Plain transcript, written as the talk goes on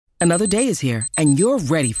Another day is here, and you're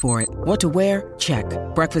ready for it. What to wear? Check.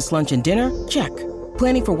 Breakfast, lunch, and dinner? Check.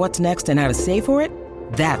 Planning for what's next and how to save for it?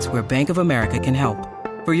 That's where Bank of America can help.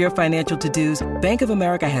 For your financial to-dos, Bank of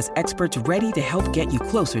America has experts ready to help get you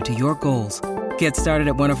closer to your goals. Get started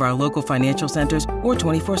at one of our local financial centers or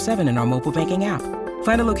 24/7 in our mobile banking app.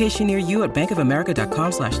 Find a location near you at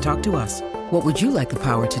bankofamerica.com/talktous. What would you like the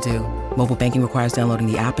power to do? Mobile banking requires downloading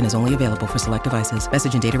the app and is only available for select devices.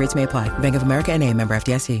 Message and data rates may apply. Bank of America N.A., member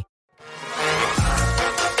FDIC.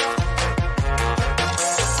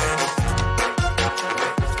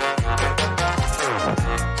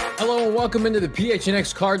 Welcome into the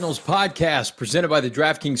PHNX Cardinals podcast presented by the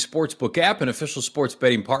DraftKings Sportsbook app, an official sports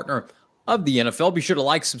betting partner of the NFL. Be sure to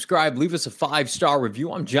like, subscribe, leave us a 5-star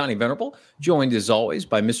review. I'm Johnny Venerable, joined as always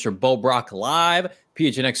by Mr. Bo Brock live,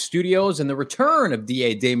 PHNX Studios, and the return of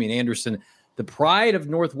DA Damian Anderson, the pride of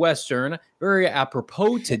Northwestern. Very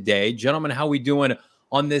apropos today. Gentlemen, how we doing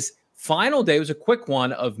on this final day? It was a quick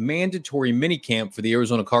one of mandatory minicamp for the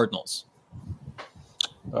Arizona Cardinals.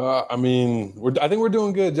 I think we're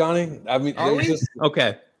doing good, Johnny.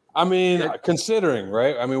 Okay. Considering,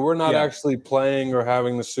 right? We're not actually playing or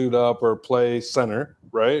having to suit up or play center,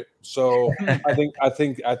 right? So I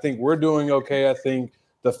think we're doing okay. I think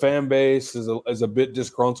the fan base is a bit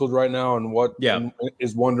disgruntled right now and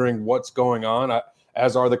is wondering what's going on.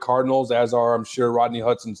 As are the Cardinals, as are, I'm sure, Rodney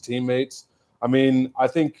Hudson's teammates. I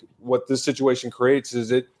think what this situation creates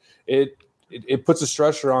is it puts a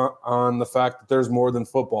stressor on the fact that there's more than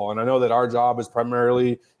football. And I know that our job is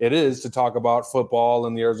primarily to talk about football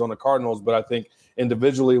and the Arizona Cardinals. But I think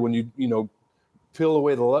individually, when you peel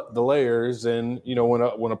away the layers and,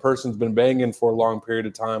 when a person's been banging for a long period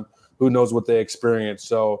of time, who knows what they experience.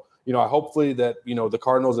 So, hopefully that, the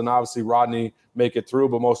Cardinals and obviously Rodney make it through.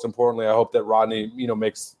 But most importantly, I hope that Rodney,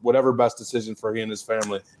 makes whatever best decision for he and his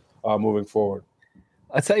family moving forward.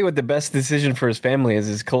 I'll tell you what the best decision for his family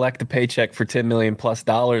is collect a paycheck for $10 million plus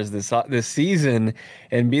this season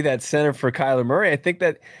and be that center for Kyler Murray. I think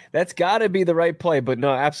that's got to be the right play. But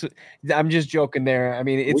no, absolutely, I'm just joking there.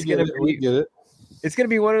 It's going to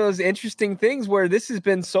be one of those interesting things where this has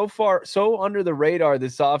been so under the radar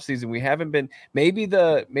this offseason. We haven't been maybe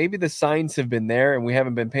the signs have been there and we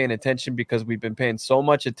haven't been paying attention because we've been paying so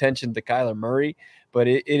much attention to Kyler Murray. But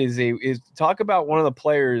it is talk about one of the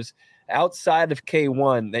players outside of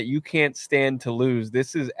K1 that you can't stand to lose.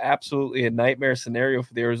 This is absolutely a nightmare scenario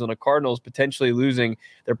for the Arizona Cardinals, potentially losing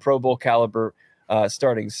their Pro Bowl caliber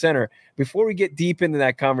starting center. Before we get deep into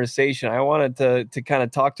that conversation, I wanted to kind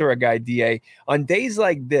of talk to our guy, DA. On days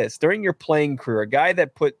like this, during your playing career, a guy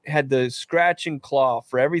that had the scratch and claw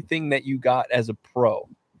for everything that you got as a pro,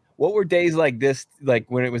 what were days like this, like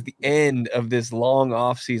when it was the end of this long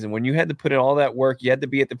off season, when you had to put in all that work, you had to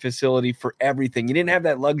be at the facility for everything. You didn't have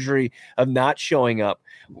that luxury of not showing up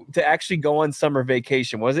to actually go on summer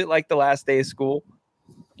vacation. Was it like the last day of school?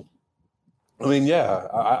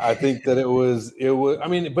 I think that it was,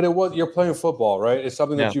 but it was, you're playing football, right? It's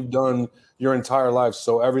something that you've done your entire life.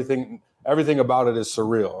 So everything about it is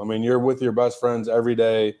surreal. You're with your best friends every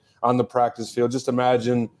day on the practice field. Just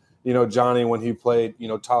imagine, Johnny, when he played,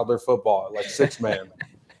 toddler football, like 6-man,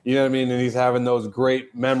 and he's having those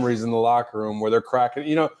great memories in the locker room where they're cracking,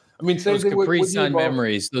 those Capri Sun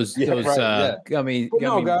memories, gummy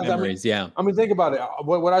memories. Think about it.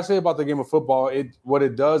 What I say about the game of football, what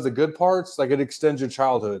it does, the good parts, like it extends your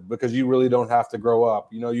childhood because you really don't have to grow up.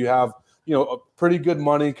 You have, a pretty good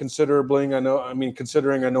money considerably.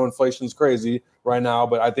 Considering I know inflation's crazy right now,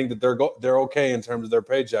 but I think that they're okay in terms of their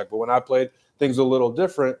paycheck. But when I played, things are a little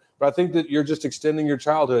different. But I think that you're just extending your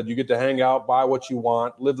childhood. You get to hang out, buy what you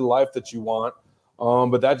want, live the life that you want.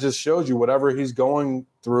 But that just shows you whatever he's going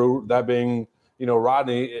through, that being,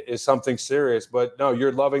 Rodney, is something serious. But no,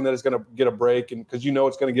 you're loving that it's going to get a break, and because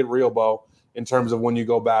it's going to get real, Bo, in terms of when you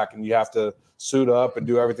go back and you have to suit up and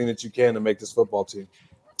do everything that you can to make this football team.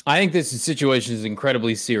 I think this situation is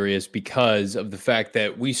incredibly serious because of the fact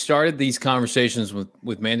that we started these conversations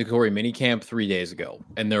with mandatory minicamp 3 days ago,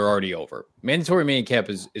 and they're already over. Mandatory minicamp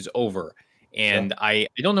is over, and I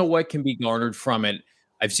don't know what can be garnered from it.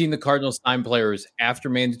 I've seen the Cardinals sign players after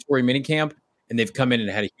mandatory minicamp, and they've come in and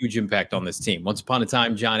had a huge impact on this team. Once upon a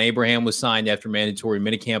time, John Abraham was signed after mandatory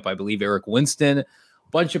minicamp. I believe Eric Winston, a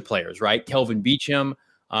bunch of players, right? Kelvin Beachum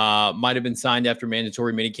might have been signed after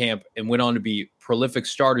mandatory minicamp and went on to be prolific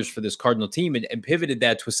starters for this Cardinal team and pivoted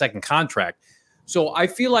that to a second contract. So I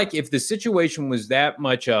feel like if the situation was that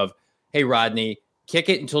much of, hey, Rodney, kick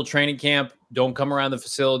it until training camp, don't come around the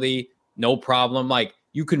facility, no problem. Like,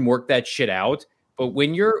 you can work that shit out. But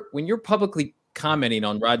when you're publicly commenting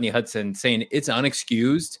on Rodney Hudson saying it's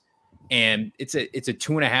unexcused and it's a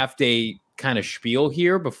 2.5 day kind of spiel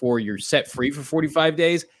here before you're set free for 45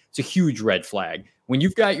 days, it's a huge red flag. When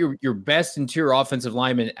you've got your best interior offensive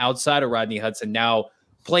lineman outside of Rodney Hudson now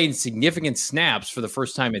playing significant snaps for the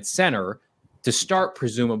first time at center to start,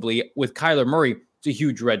 presumably, with Kyler Murray, it's a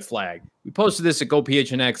huge red flag. We posted this at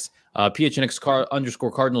GoPHNX,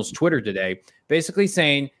 _Cardinals Twitter today, basically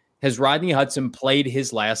saying, has Rodney Hudson played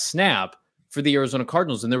his last snap for the Arizona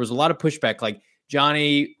Cardinals? And there was a lot of pushback, like,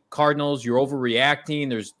 Johnny, Cardinals, you're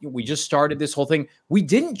overreacting. We just started this whole thing. We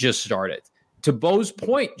didn't just start it. To Bo's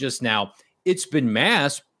point just now, it's been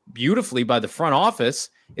masked beautifully by the front office.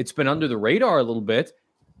 It's been under the radar a little bit.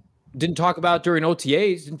 Didn't talk about it during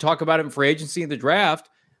OTAs. Didn't talk about it in free agency and the draft.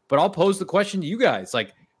 But I'll pose the question to you guys.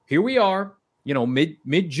 Like, here we are,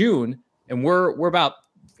 mid-June, and we're about,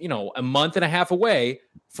 a month and a half away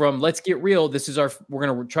from, let's get real. We're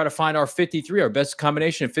going to try to find our 53, our best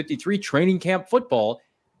combination of 53 training camp football.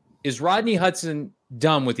 Is Rodney Hudson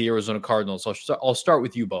done with the Arizona Cardinals? I'll start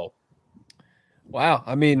with you, Bo. Wow.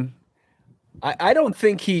 I mean, I don't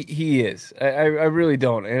think he is. I really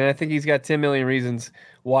don't. And I think he's got 10 million reasons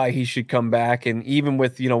why he should come back. And even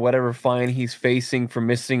with, whatever fine he's facing for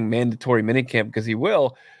missing mandatory minicamp, because he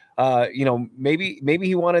will, maybe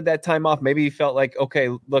he wanted that time off. Maybe he felt like, okay,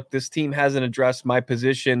 look, this team hasn't addressed my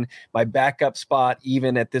position, my backup spot,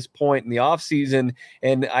 even at this point in the offseason.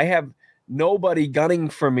 And I have nobody gunning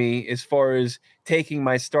for me as far as taking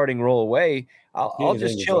my starting role away. I'll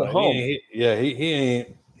just chill at home. He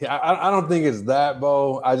ain't. I don't think it's that,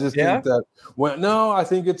 Bo. I just think that I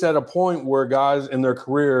think it's at a point where guys in their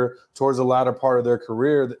career, towards the latter part of their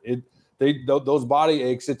career, those body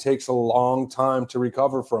aches, it takes a long time to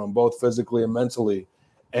recover from, both physically and mentally,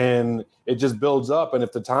 and it just builds up. And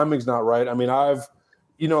if the timing's not right, I mean, I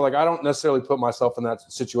don't necessarily put myself in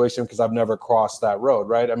that situation because I've never crossed that road,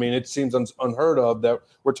 right? I mean, it seems unheard of that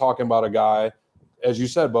we're talking about a guy, as you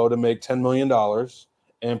said, Bo, to make $10 million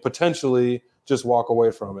and potentially just walk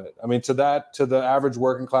away from it. I mean, to the average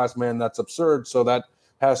working class man, that's absurd. So that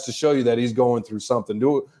has to show you that he's going through something.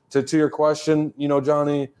 To your question,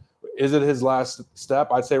 Johnny, is it his last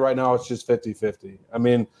step? I'd say right now it's just 50-50. I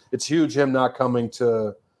mean, it's huge him not coming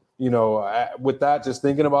to, with that, just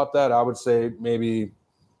thinking about that, I would say maybe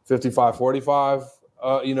 55-45,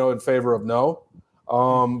 in favor of no,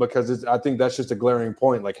 because I think that's just a glaring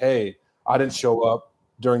point. Like, hey, I didn't show up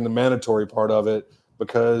during the mandatory part of it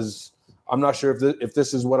because I'm not sure if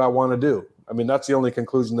this is what I want to do. I mean, that's the only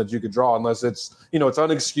conclusion that you could draw, unless it's, it's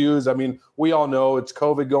unexcused. I mean, we all know it's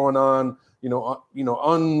COVID going on,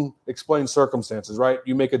 unexplained circumstances, right?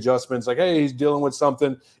 You make adjustments like, hey, he's dealing with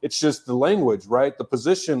something. It's just the language, right? The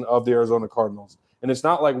position of the Arizona Cardinals. And it's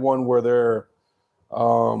not like one where they're,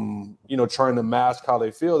 trying to mask how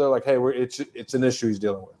they feel. They're like, hey, it's an issue he's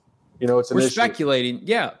dealing with. We're speculating.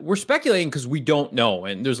 Yeah, we're speculating because we don't know.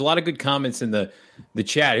 And there's a lot of good comments in the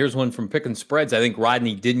chat. Here's one from Pickin' Spreads. I think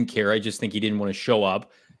Rodney didn't care. I just think he didn't want to show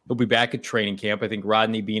up. He'll be back at training camp. I think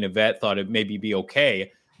Rodney, being a vet, thought it maybe be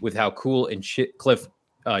okay with how cool and shit Cliff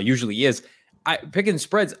usually is. Pickin'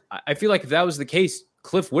 Spreads, I feel like if that was the case,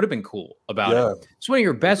 Cliff would have been cool about it. It's one of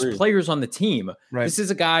your best players on the team. Right. This is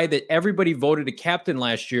a guy that everybody voted a captain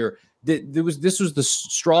last year. This was the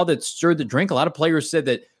straw that stirred the drink. A lot of players said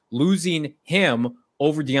that losing him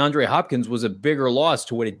over DeAndre Hopkins was a bigger loss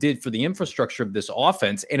to what it did for the infrastructure of this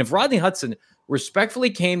offense. And if Rodney Hudson respectfully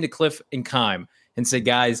came to Cliff and Keim and said,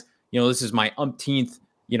 guys, this is my umpteenth,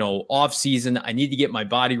 off season. I need to get my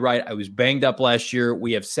body right. I was banged up last year.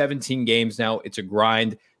 We have 17 games now. It's a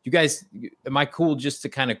grind. You guys, am I cool just to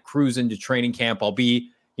kind of cruise into training camp? I'll be,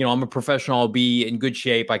 I'm a professional. I'll be in good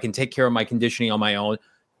shape. I can take care of my conditioning on my own.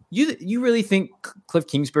 You really think Cliff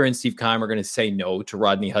Kingsbury and Steve Keim are going to say no to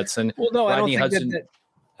Rodney Hudson? Well, no, Rodney I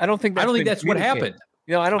don't think that's what happened.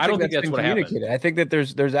 I don't think that's what happened. I think that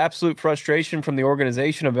there's absolute frustration from the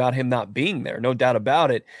organization about him not being there, no doubt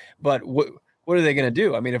about it. But what are they going to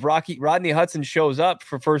do? I mean, if Rodney Hudson shows up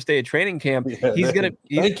for first day of training camp, he's going to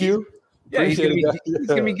thank you. Yeah, he's going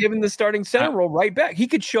to be given the starting center role right back. He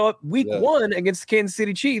could show up week one against the Kansas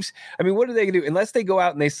City Chiefs. I mean, what are they going to do? Unless they go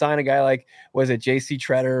out and they sign a guy like, was it J.C.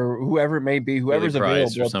 Tretter or whoever it may be, whoever's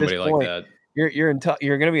available or somebody like that. You're going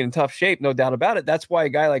to be in tough shape, no doubt about it. That's why a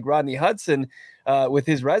guy like Rodney Hudson, with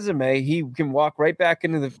his resume, he can walk right back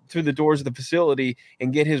through the doors of the facility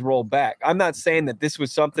and get his role back. I'm not saying that this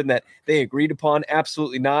was something that they agreed upon.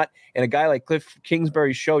 Absolutely not. And a guy like Cliff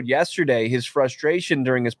Kingsbury showed yesterday his frustration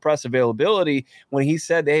during his press availability when he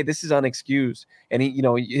said, hey, this is unexcused. And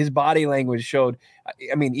his body language showed,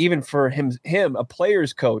 I mean, even for him, a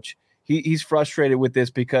player's coach, he's frustrated with this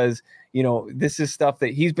because, this is stuff that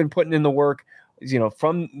he's been putting in the work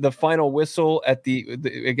from the final whistle at the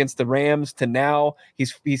against the Rams to now,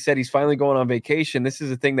 he said he's finally going on vacation. This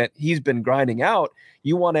is a thing that he's been grinding out.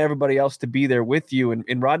 You want everybody else to be there with you,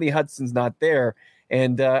 and Rodney Hudson's not there.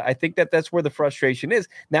 And I think that's where the frustration is.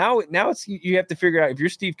 Now it's you have to figure out, if you're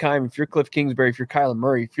Steve Keim, if you're Cliff Kingsbury, if you're Kyler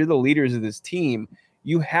Murray, if you're the leaders of this team,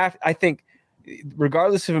 I think,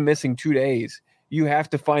 regardless of him missing 2 days, you have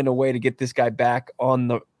to find a way to get this guy back on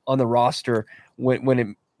the roster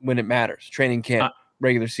when it matters. Training camp,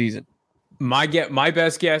 regular season. My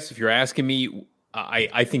best guess, if you're asking me,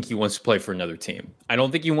 I think he wants to play for another team. I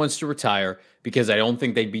don't think he wants to retire, because I don't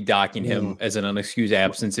think they'd be docking him as an unexcused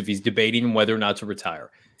absence if he's debating whether or not to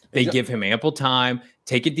retire. They give him ample time.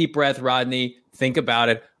 Take a deep breath, Rodney. Think about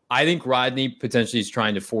it. I think Rodney potentially is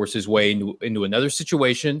trying to force his way into another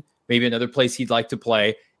situation, maybe another place he'd like to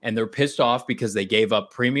play, and they're pissed off because they gave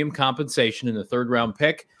up premium compensation in the 3rd round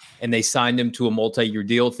pick, and they signed him to a multi-year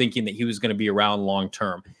deal thinking that he was going to be around long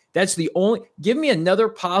term. That's the only – give me another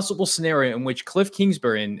possible scenario in which Cliff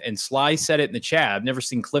Kingsbury, and Sly said it in the chat. I've never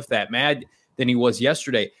seen Cliff that mad than he was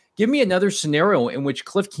yesterday. Give me another scenario in which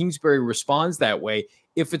Cliff Kingsbury responds that way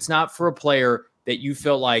if it's not for a player that you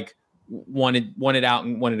felt like wanted out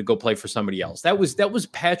and wanted to go play for somebody else. That was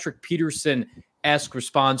Patrick Peterson-esque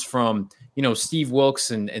response from, Steve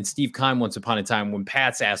Wilkes and Steve Keim once upon a time when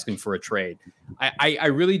Pat's asking for a trade. I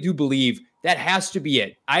really do believe that has to be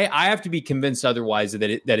it. I have to be convinced otherwise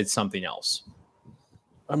that it's something else.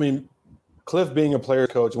 I mean, Cliff being a player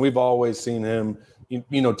coach, and we've always seen him,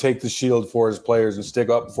 take the shield for his players and stick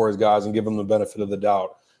up for his guys and give them the benefit of the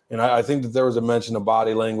doubt. And I think that there was a mention of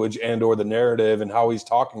body language and or the narrative and how he's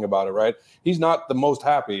talking about it, right? He's not the most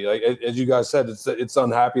happy. Like, as you guys said, it's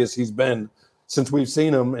unhappiest he's been since we've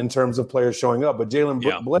seen him in terms of players showing up. But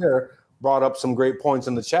Jalen Blair brought up some great points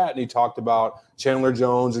in the chat, and he talked about Chandler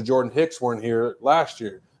Jones or Jordan Hicks weren't here last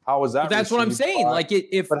year. How was that? But that's what I'm saying. Like,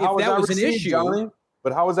 if that was an issue. Johnny?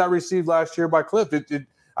 But how was that received last year by Cliff?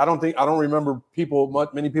 I don't remember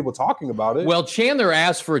many people talking about it. Well, Chandler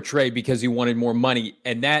asked for a trade because he wanted more money,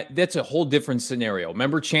 and that's a whole different scenario.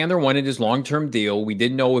 Remember, Chandler wanted his long-term deal. We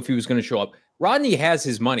didn't know if he was going to show up. Rodney has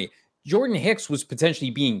his money. Jordan Hicks was potentially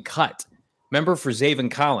being cut. Remember, for Zaven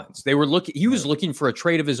Collins, he was looking for a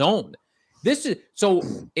trade of his own.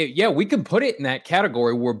 We can put it in that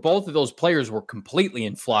category where both of those players were completely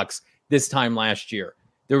in flux this time last year.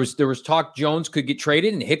 There was talk Jones could get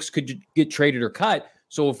traded and Hicks could get traded or cut.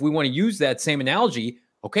 So if we want to use that same analogy,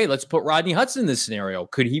 okay, let's put Rodney Hudson in this scenario.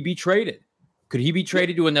 Could he be traded? Could he be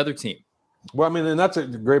traded to another team? Well, I mean, and that's a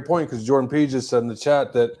great point, because Jordan P. just said in the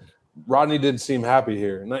chat that Rodney didn't seem happy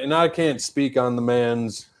here. And I can't speak on the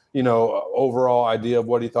man's, overall idea of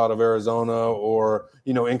what he thought of Arizona or,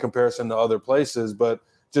 in comparison to other places. But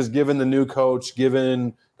just given the new coach,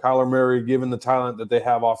 given Kyler Murray, given the talent that they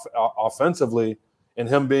have offensively, and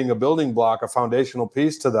him being a building block, a foundational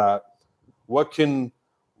piece to that, what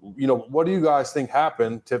do you guys think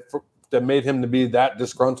happened that made him to be that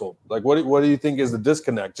disgruntled? Like, what do you think is the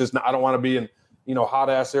disconnect? Just, I don't want to be in, hot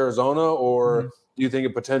ass Arizona, or do you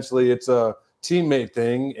think it's a teammate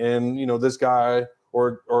thing, and this guy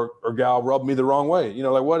or gal rubbed me the wrong way?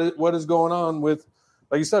 What is going on with,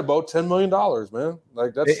 like you said, Bo, $10 million, man?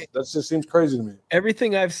 Like, that just seems crazy to me.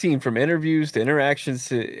 Everything I've seen, from interviews to interactions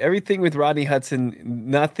to everything with Rodney Hudson,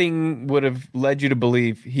 nothing would have led you to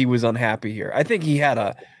believe he was unhappy here. I think he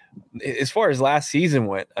had as far as last season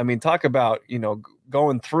went, I mean, talk about,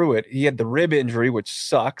 going through it. He had the rib injury, which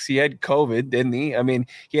sucks. He had COVID, didn't he? I mean,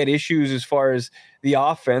 he had issues as far as the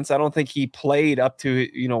offense. I don't think he played up to,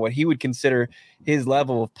 what he would consider his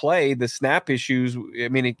level of play. The snap issues, I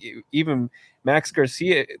mean, even Max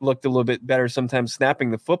Garcia looked a little bit better sometimes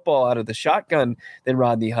snapping the football out of the shotgun than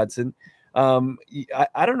Rodney Hudson.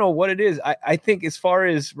 I don't know what it is. I think as far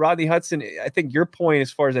as Rodney Hudson, I think your point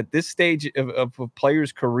as far as at this stage of a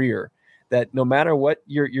player's career, that no matter what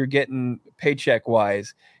you're getting paycheck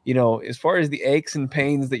wise, as far as the aches and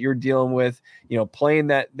pains that you're dealing with, playing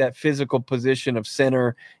that physical position of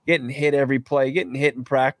center, getting hit every play, getting hit in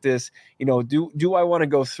practice, do I want to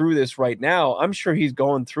go through this right now? I'm sure he's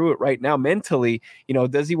going through it right now mentally.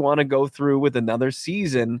 Does he want to go through with another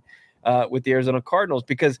season with the Arizona Cardinals?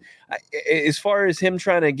 Because as far as him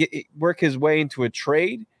trying to work his way into a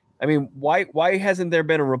trade, I mean, why hasn't there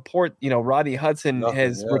been a report? Rodney Hudson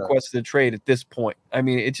has requested a trade at this point. I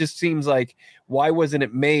mean, it just seems like, why wasn't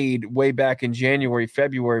it made way back in January,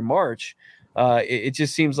 February, March? It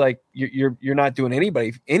just seems like you're not doing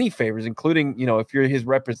anybody any favors, including, if you're his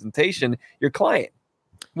representation, your client.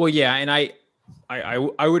 Well, yeah, and I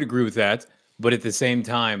would agree with that, but at the same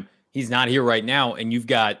time, he's not here right now, and you've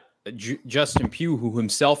got Justin Pugh, who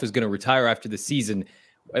himself is going to retire after the season.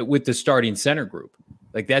 with the starting center group.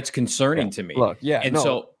 Like that's concerning to me. Look,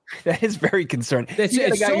 so that is very concerning. You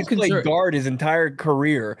got a guy who's played guard his entire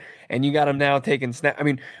career, and you got him now taking snap. I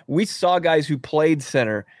mean, we saw guys who played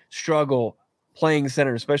center struggle playing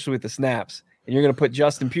center, especially with the snaps. And you're going to put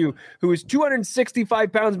Justin Pugh, who is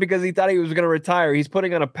 265 pounds because he thought he was going to retire. He's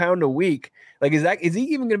putting on a pound a week. Like, is he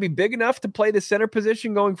even going to be big enough to play the center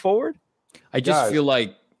position going forward? I feel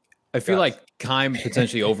like Keim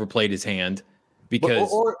potentially overplayed his hand.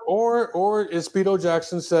 Because or as Speedo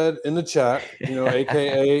Jackson said in the chat,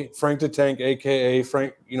 AKA Frank the Tank, AKA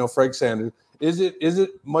Frank, Frank Sanders, is it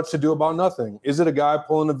much to do about nothing? Is it a guy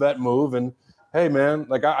pulling a vet move? And hey, man,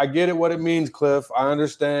 like I get it, what it means, Cliff. I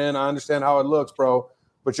understand how it looks, bro.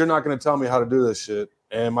 But you're not going to tell me how to do this shit.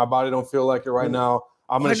 And my body don't feel like it right now.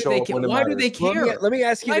 I'm going to show up when it matters. Why do they care? Let me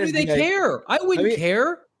ask you this. Why do they care? I wouldn't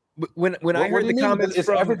care. When I heard the comments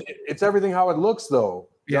it's everything how it looks, though.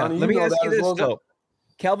 Johnny, let me ask you this, though.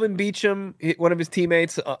 Calvin Beachum, one of his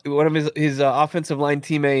teammates, one of his offensive line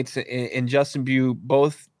teammates, and Justin Pugh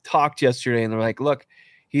both talked yesterday, and they're like, look,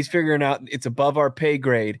 he's figuring out it's above our pay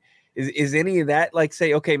grade. Is any of that like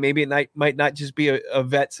say, okay, maybe it might not just be a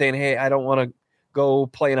vet saying, hey, I don't want to go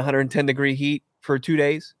play in 110-degree heat for 2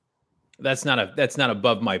 days? That's not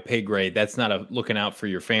above my pay grade. That's not a looking out for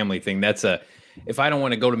your family thing. If I don't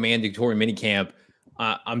want to go to mandatory minicamp,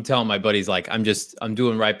 I'm telling my buddies, like, I'm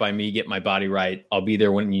doing right by me, get my body right. I'll be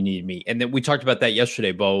there when you need me. And then we talked about that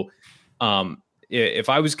yesterday, Bo. If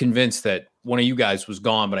I was convinced that one of you guys was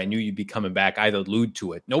gone, but I knew you'd be coming back, I'd allude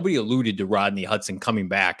to it. Nobody alluded to Rodney Hudson coming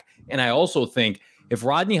back. And I also think if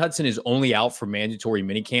Rodney Hudson is only out for mandatory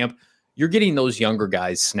minicamp, you're getting those younger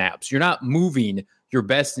guys snaps. You're not moving your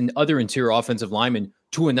best and other interior offensive linemen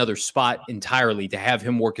to another spot entirely to have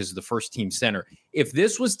him work as the first team center. If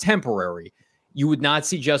this was temporary, you would not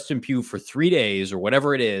see Justin Pugh for 3 days or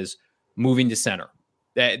whatever it is moving to center.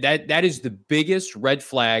 That is the biggest red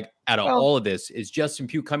flag out of all of this is Justin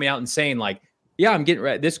Pugh coming out and saying like, yeah, I'm getting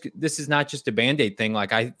ready. This is not just a Band-Aid thing.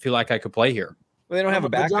 Like, I feel like I could play here. Well, they don't have a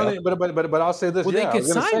backup. Johnny, but I'll say this. Well, they could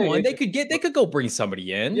sign one. They could go bring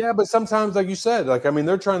somebody in. Yeah, but sometimes, like you said,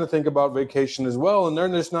 they're trying to think about vacation as well, and they're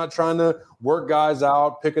just not trying to work guys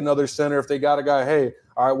out, pick another center. If they got a guy, hey,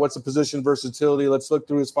 all right, what's the position versatility? Let's look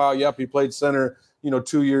through his file. Yep, he played center,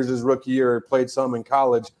 2 years his rookie year, played some in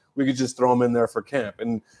college. We could just throw him in there for camp.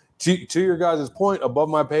 And to your guys' point, above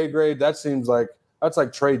my pay grade, that seems like that's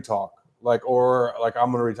like trade talk. I'm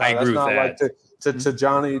going to retire. That's not like to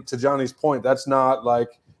Johnny's point. That's not like,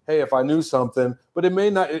 hey, if I knew something, but it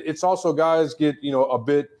may not. It's also guys get a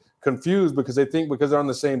bit confused because they think because they're on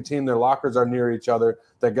the same team, their lockers are near each other,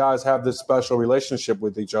 that guys have this special relationship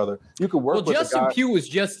with each other. You could work with Justin Pugh was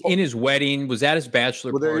just in his wedding, was at his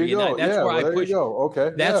bachelor party. There you go.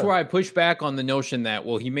 That's where I push back on the notion that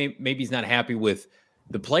maybe he's not happy with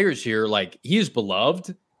the players here. Like, he is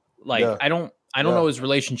beloved. Like, I don't know his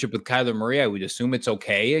relationship with Kyler Murray. I would assume it's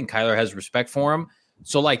okay, and Kyler has respect for him.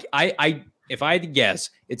 So, like, if I had to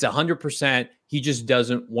guess, it's 100%. He just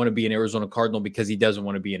doesn't want to be an Arizona Cardinal because he doesn't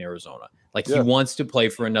want to be in Arizona. Like, he wants to play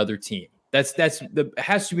for another team. That's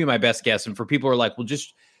has to be my best guess. And for people who are like, well,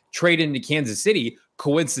 just trade into Kansas City.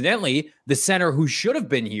 Coincidentally, the center who should have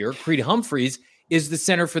been here, Creed Humphreys, is the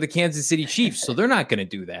center for the Kansas City Chiefs. So they're not going to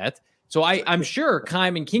do that. So I'm sure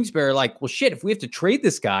Keim and Kingsbury are like, well, shit, if we have to trade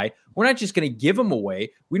this guy, we're not just going to give him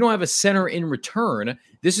away. We don't have a center in return.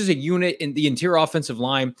 This is a unit in the interior offensive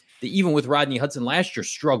line that even with Rodney Hudson last year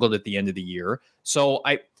struggled at the end of the year. So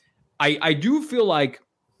I do feel like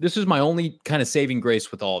this is my only kind of saving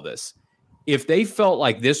grace with all this. If they felt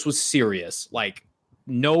like this was serious, like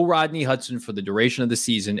no Rodney Hudson for the duration of the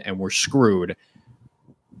season and we're screwed,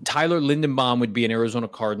 Tyler Lindenbaum would be an Arizona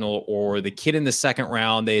Cardinal, or the kid in the second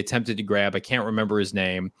round they attempted to grab, I can't remember his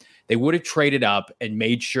name. They would have traded up and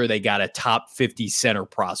made sure they got a top 50 center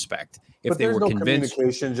prospect. If they were convinced.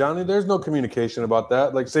 Communication, Johnny, there's no communication about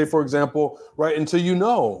that. Like, say, for example, right, until you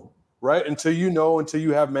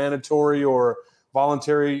have mandatory or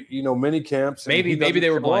voluntary, mini camps. Maybe they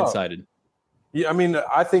were blindsided. Yeah, I mean,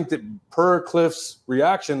 I think that per Cliff's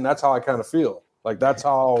reaction, that's how I kind of feel. Like, that's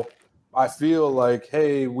how I feel like,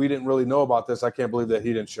 hey, we didn't really know about this. I can't believe that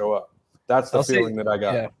he didn't show up. That's the feeling that I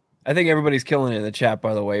got. Yeah. I think everybody's killing it in the chat,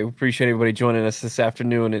 by the way. We appreciate everybody joining us this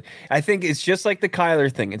afternoon. And I think it's just like the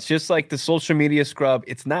Kyler thing. It's just like the social media scrub.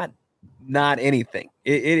 It's not anything.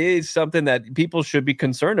 It is something that people should be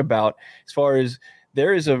concerned about, as far as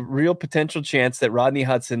there is a real potential chance that Rodney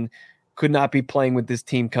Hudson could not be playing with this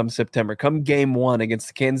team come September. Come game 1 against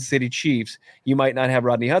the Kansas City Chiefs, you might not have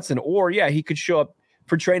Rodney Hudson. Or, he could show up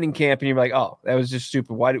for training camp and you're like, oh, that was just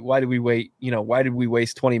stupid. Why did we wait? Why did we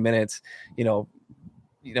waste 20 minutes,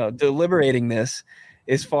 deliberating this?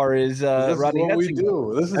 as far as Rodney Hudson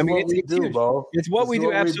goes. This is what we do, Bo. It's what we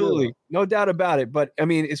do, absolutely. No doubt about it. But, I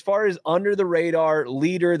mean, as far as under the radar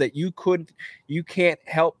leader that you can't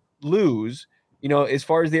help lose, as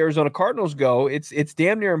far as the Arizona Cardinals go, it's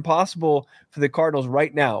damn near impossible for the Cardinals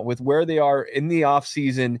right now with where they are in the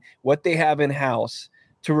offseason, what they have in-house,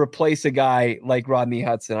 to replace a guy like Rodney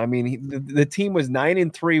Hudson. I mean, the team was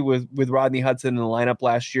 9-3 with Rodney Hudson in the lineup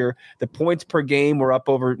last year. The points per game were up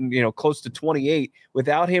over, close to 28.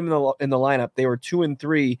 Without him in the lineup, they were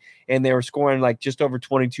 2-3, and they were scoring like just over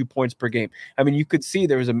 22 points per game. I mean, you could see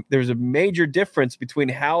there was a major difference between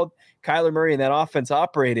how Kyler Murray and that offense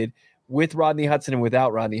operated with Rodney Hudson and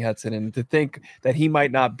without Rodney Hudson. And to think that he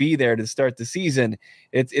might not be there to start the season,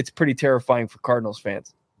 it's pretty terrifying for Cardinals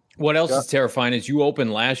fans. What else is terrifying is you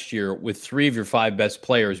opened last year with 3 of your 5 best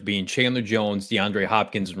players being Chandler Jones, DeAndre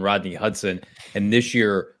Hopkins, and Rodney Hudson. And this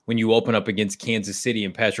year, when you open up against Kansas City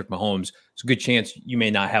and Patrick Mahomes, it's a good chance you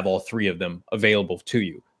may not have all 3 of them available to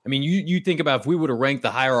you. I mean, you think about if we would have ranked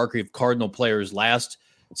the hierarchy of Cardinal players last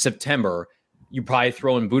September, you probably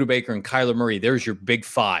throw in Budda Baker and Kyler Murray. There's your big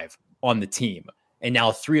 5 on the team. And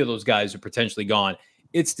now 3 of those guys are potentially gone.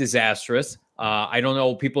 It's disastrous. I don't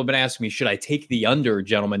know. People have been asking me, should I take the under,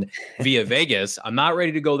 gentlemen, via Vegas? I'm not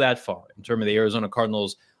ready to go that far in terms of the Arizona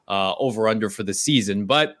Cardinals over-under for the season,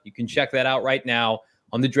 but you can check that out right now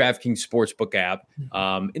on the DraftKings Sportsbook app.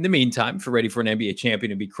 In the meantime, if you're ready for an NBA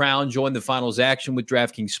champion to be crowned, join the finals action with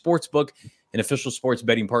DraftKings Sportsbook, an official sports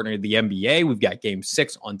betting partner of the NBA. We've got Game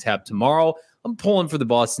 6 on tap tomorrow. I'm pulling for the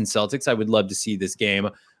Boston Celtics. I would love to see this game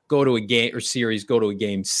go to a game go to a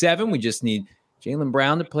Game 7. We just need Jaylen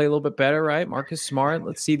Brown to play a little bit better, right? Marcus Smart.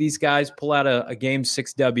 Let's see these guys pull out a Game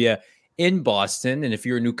 6 W in Boston. And if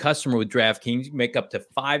you're a new customer with DraftKings, you can make up to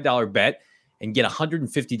 $5 bet and get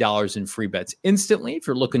 $150 in free bets instantly. If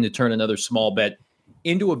you're looking to turn another small bet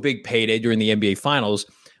into a big payday during the NBA Finals,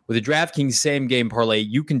 with a DraftKings same-game parlay,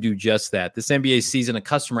 you can do just that. This NBA season, a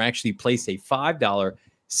customer actually placed a $5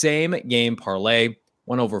 same-game parlay,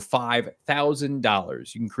 won over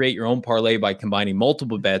 $5,000. You can create your own parlay by combining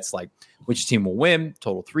multiple bets like which team will win,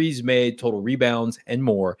 total threes made, total rebounds, and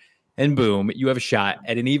more. And boom, you have a shot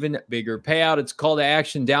at an even bigger payout. It's call to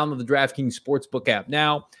action. Download the DraftKings Sportsbook app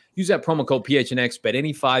now. Use that promo code PHNX. Bet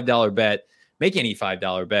any $5 bet. Make any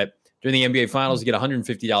 $5 bet. During the NBA Finals, you get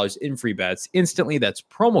 $150 in free bets instantly. That's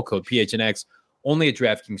promo code PHNX. Only at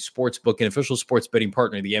DraftKings Sportsbook, an official sports betting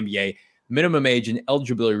partner of the NBA. Minimum age and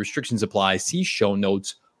eligibility restrictions apply. See show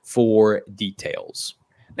notes for details.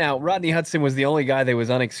 Now, Rodney Hudson was the only guy that was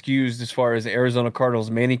unexcused as far as Arizona Cardinals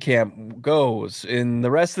minicamp goes. And the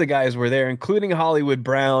rest of the guys were there, including Hollywood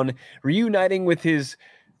Brown, reuniting with his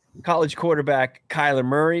college quarterback, Kyler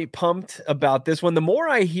Murray. Pumped about this one. The more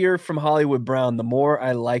I hear from Hollywood Brown, the more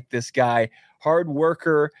I like this guy. Hard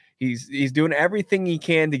worker. He's doing everything he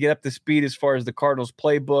can to get up to speed as far as the Cardinals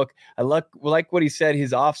playbook. I like what he said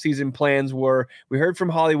his offseason plans were. We heard from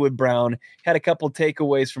Hollywood Brown, had a couple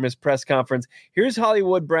takeaways from his press conference. Here's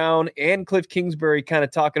Hollywood Brown and Cliff Kingsbury kind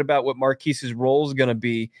of talking about what Marquise's role is going to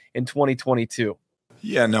be in 2022.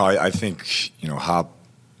 Yeah, no, I think, Hop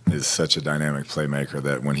is such a dynamic playmaker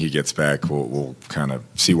that when he gets back, we'll kind of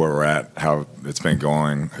see where we're at, how it's been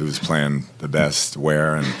going, who's playing the best,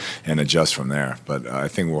 where, and adjust from there. But I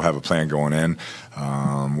think we'll have a plan going in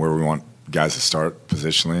where we want guys to start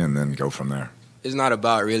positionally and then go from there. It's not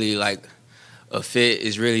about really like a fit.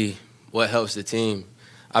 It's really what helps the team.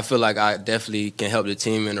 I feel like I definitely can help the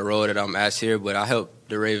team in the role that I'm asked here, but I help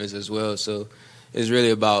the Ravens as well. So it's really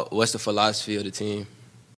about what's the philosophy of the team.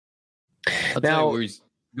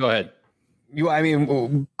 Go ahead.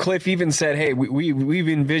 Cliff even said, hey, we've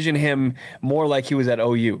envisioned him more like he was at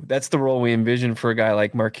OU. That's the role we envisioned for a guy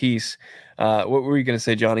like Marquise. What were you going to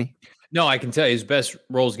say, Johnny? No, I can tell you his best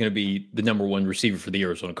role is going to be the number 1 receiver for the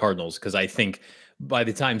Arizona Cardinals, because I think by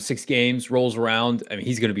the time 6 games rolls around,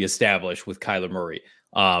 he's going to be established with Kyler Murray.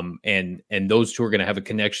 And those two are going to have a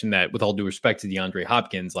connection that, with all due respect to DeAndre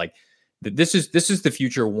Hopkins, like, this is the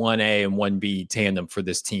future 1A and 1B tandem for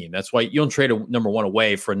this team. That's why you don't trade a number 1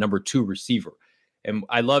 away for a number 2 receiver. And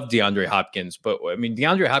I love DeAndre Hopkins, but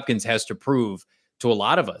DeAndre Hopkins has to prove to a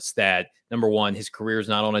lot of us that, number 1, his career is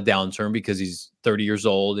not on a downturn because he's 30 years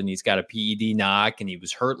old and he's got a PED knock and he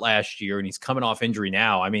was hurt last year and he's coming off injury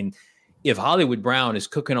now. If Hollywood Brown is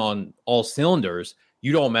cooking on all cylinders,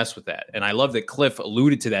 you don't mess with that. And I love that Cliff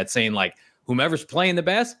alluded to that, saying like, whomever's playing the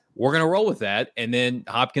best, we're going to roll with that. And then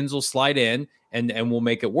Hopkins will slide in and we'll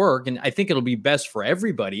make it work. And I think it'll be best for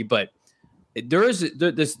everybody. But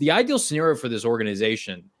the ideal scenario for this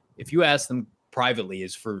organization, if you ask them privately,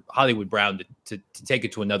 is for Hollywood Brown to take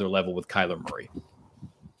it to another level with Kyler Murray.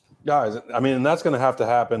 Guys, I mean, and that's going to have to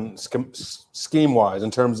happen scheme-wise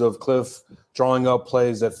in terms of Cliff drawing up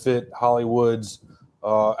plays that fit Hollywood's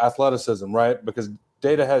athleticism, right? Because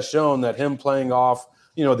data has shown that him playing off,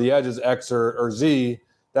 the edges X or Z,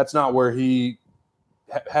 that's not where he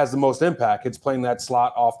has the most impact. It's playing that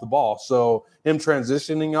slot off the ball. So him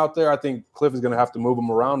transitioning out there, I think Cliff is going to have to move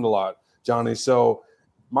him around a lot, Johnny. So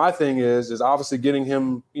my thing is obviously getting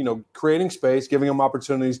him, creating space, giving him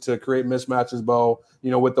opportunities to create mismatches, Bo,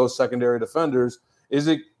 with those secondary defenders.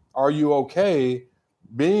 Are you okay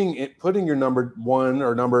putting your number one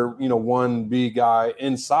or number, 1B guy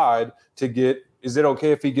inside to get, is it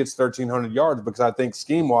okay if he gets 1,300 yards? Because I think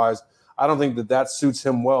scheme wise, I don't think that suits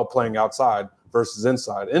him well playing outside versus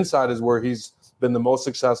inside. Inside is where he's been the most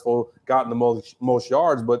successful, gotten the most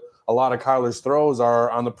yards, but a lot of Kyler's throws are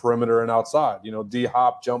on the perimeter and outside,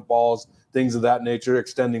 D-hop, jump balls, things of that nature,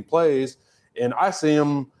 extending plays. And I see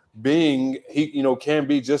him can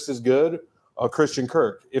be just as good Christian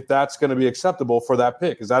Kirk, if that's going to be acceptable for that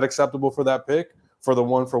pick. Is that acceptable for that pick for the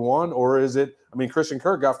 1-for-1? Or is it, Christian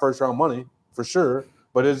Kirk got first round money for sure,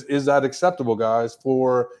 but is that acceptable, guys,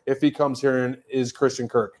 for if he comes here and is Christian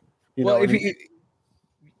Kirk?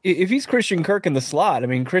 If he's Christian Kirk in the slot,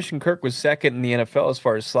 Christian Kirk was second in the NFL as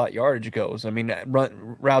far as slot yardage goes.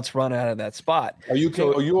 Routes run out of that spot. Are you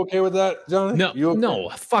okay with that, Johnny? No,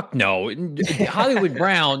 fuck no. Hollywood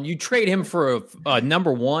Brown, you trade him for a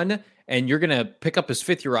number one, and you're gonna pick up his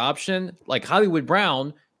fifth-year option. Like Hollywood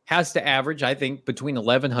Brown has to average, I think, between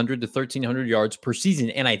 1,100 to 1,300 yards per season,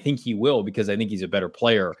 and I think he will because I think he's a better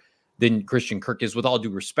player than Christian Kirk is. With all due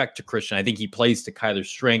respect to Christian, I think he plays to Kyler's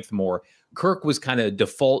strength more. Kirk was kind of a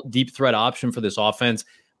default deep threat option for this offense,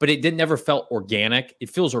 but it never felt organic. It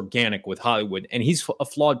feels organic with Hollywood, and he's a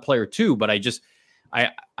flawed player too. But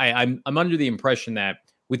I'm under the impression that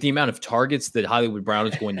with the amount of targets that Hollywood Brown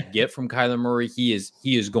is going to get from Kyler Murray, he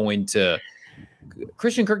is going to.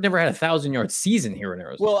 Christian Kirk never had 1,000-yard season here in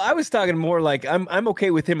Arizona. Well, I was talking more like I'm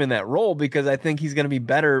okay with him in that role because I think he's going to be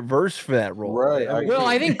better versed for that role. Right.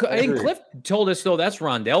 I think Cliff told us though that's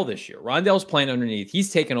Rondell this year. Rondell's playing underneath. He's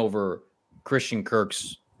taken over Christian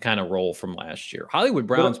Kirk's kind of role from last year. Hollywood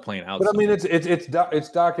Brown's playing outside. But it's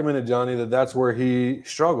documented, Johnny, that's where he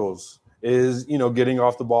struggles is getting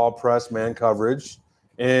off the ball, press, man coverage,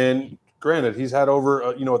 and granted he's had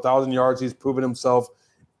over 1,000 yards. He's proven himself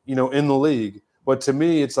in the league. But to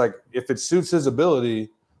me, it's like if it suits his ability,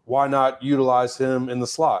 why not utilize him in the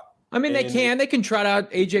slot? They can trot out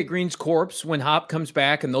AJ Green's corpse when Hop comes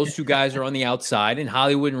back and those two guys are on the outside and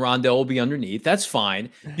Hollywood and Rondell will be underneath. That's fine.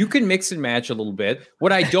 You can mix and match a little bit.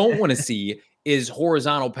 What I don't want to see is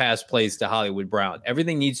horizontal pass plays to Hollywood Brown.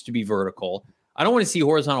 Everything needs to be vertical. I don't want to see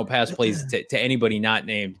horizontal pass plays to anybody not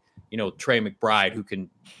named, Trey McBride, who can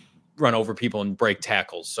run over people and break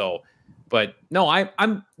tackles. So, but no,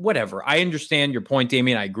 I'm whatever. I understand your point,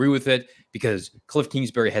 Damian. I agree with it because Cliff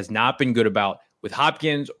Kingsbury has not been good about with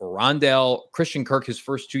Hopkins or Rondell, Christian Kirk, his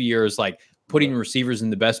first 2 years, like putting receivers in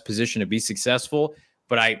the best position to be successful.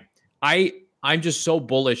 But I'm just so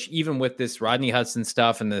bullish, even with this Rodney Hudson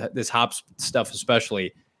stuff and this Hop stuff,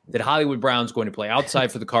 especially, that Hollywood Brown's going to play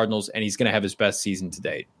outside for the Cardinals and he's going to have his best season to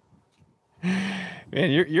date. Man,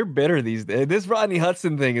 you're bitter these days. This Rodney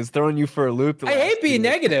Hudson thing is throwing you for a loop. I hate being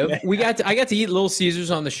negative. I got to eat Little Caesars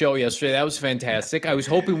on the show yesterday. That was fantastic. I was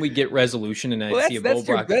hoping we'd get resolution and I'd see a Bo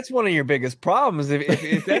Brock. That's one of your biggest problems.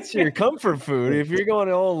 If that's your comfort food, if you're going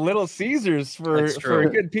to old Little Caesars for a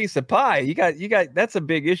good piece of pie, you got that's a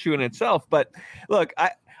big issue in itself. But look,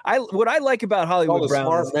 what I like about Hollywood Brown,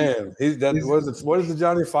 smart man. What is the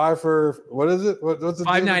Johnny $5 for? What is it? What's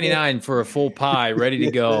 $5.99 for a full pie, ready to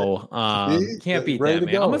go? Can't beat that,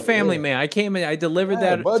 man. I'm a family man. I came in, I delivered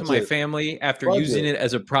that to my family after using it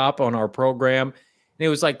as a prop on our program. And it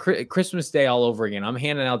was like Christmas Day all over again. I'm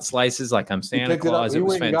handing out slices like I'm Santa Claus. It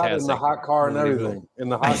was fantastic. In the hot car and everything. In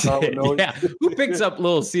the hot car with no. Yeah. Who picks up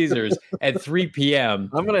Little Caesars at 3 p.m.?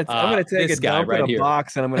 I'm gonna take a dump in a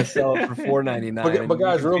box and I'm gonna sell it for $4.99. But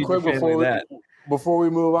guys, real quick before we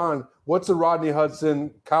move on, what's the Rodney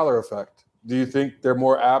Hudson Kyler effect? Do you think they're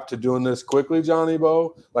more apt to doing this quickly, Johnny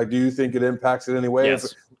Bo? Like, do you think it impacts it anyway?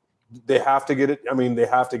 Yes. They have to get it. They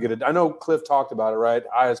have to get it. I know Cliff talked about it, right?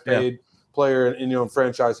 Highest paid player in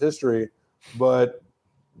franchise history, but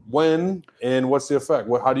when and what's the effect?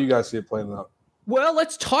 How do you guys see it playing out? Well,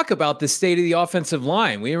 let's talk about the state of the offensive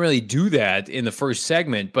line. We didn't really do that in the first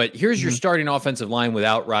segment, but here's your starting offensive line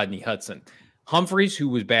without Rodney Hudson. Humphreys, who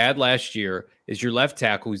was bad last year, is your left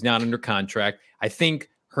tackle who's not under contract. I think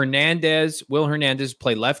Will Hernandez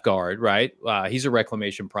play left guard, right? He's a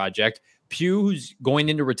reclamation project. Pugh, who's going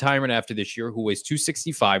into retirement after this year, who weighs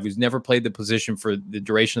 265, who's never played the position for the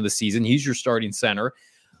duration of the season. He's your starting center.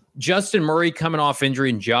 Justin Murray coming off injury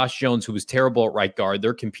and Josh Jones, who was terrible at right guard,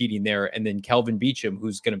 they're competing there. And then Kelvin Beachum,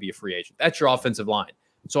 who's going to be a free agent. That's your offensive line.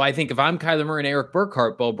 So I think if I'm Kyler Murray and Eric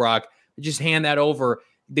Burkhart, Bo Brock, I just hand that over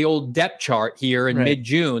the old depth chart here in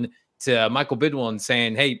mid-June to Michael Bidwell and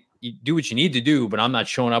saying, hey, you do what you need to do, but I'm not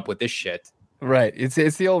showing up with this shit. Right. It's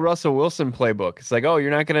the old Russell Wilson playbook. It's like, oh,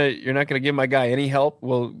 you're not gonna give my guy any help.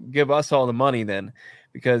 Well, give us all the money then,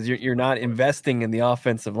 because you're not investing in the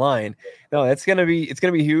offensive line. No, it's gonna be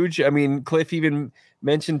huge. I mean, Cliff even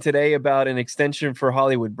mentioned today about an extension for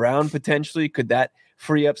Hollywood Brown potentially. Could that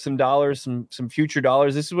free up some dollars, some future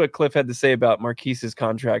dollars? This is what Cliff had to say about Marquise's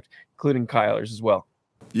contract, including Kyler's as well.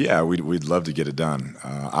 Yeah, we'd love to get it done.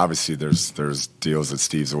 Obviously, there's deals that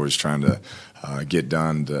Steve's always trying to get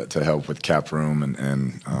done to help with cap room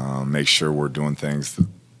and make sure we're doing things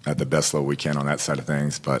at the best level we can on that side of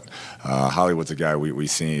things. But Hollywood's a guy we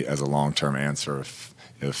see as a long-term answer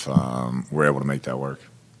if we're able to make that work.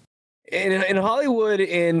 In Hollywood,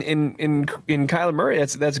 in Kyler Murray,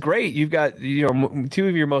 that's great. You've got two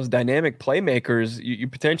of your most dynamic playmakers.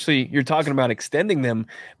 You're talking about extending them,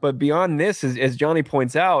 but beyond this, as Johnny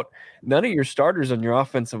points out, none of your starters on your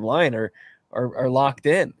offensive line are locked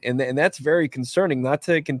in, and that's very concerning. Not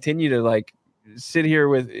to continue to like sit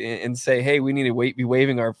here and say, hey, we need to be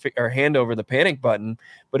waving our hand over the panic button,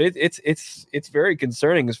 but it's very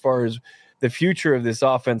concerning as far as the future of this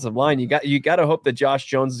offensive line. You got to hope that Josh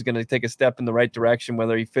Jones is going to take a step in the right direction,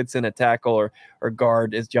 whether he fits in a tackle or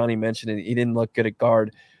guard. As Johnny mentioned, he didn't look good at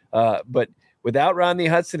guard. But without Rodney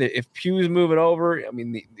Hudson, if Pugh's moving over, I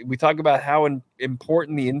mean, we talk about how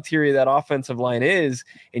important the interior of that offensive line is,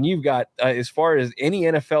 and you've got, as far as any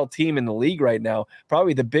NFL team in the league right now,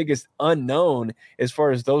 probably the biggest unknown as far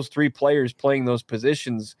as those three players playing those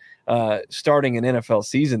positions starting an NFL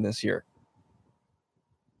season this year.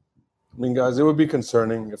 I mean, guys, it would be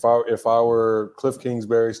concerning if I were Cliff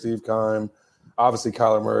Kingsbury, Steve Keim, obviously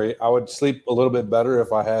Kyler Murray. I would sleep a little bit better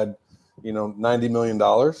if I had, $90 million,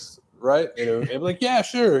 right? And be like, yeah,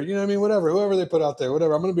 sure, you know what I mean, whatever, whoever they put out there,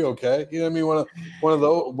 whatever, I'm gonna be okay. You know what I mean?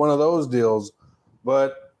 One of those deals.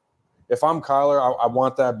 But if I'm Kyler, I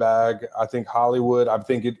want that bag. I think Hollywood. I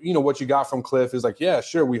think what you got from Cliff is like, yeah,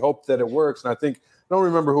 sure, we hope that it works, and I think. I don't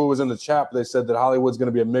remember who was in the chat, but they said that Hollywood's going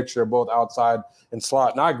to be a mixture of both outside and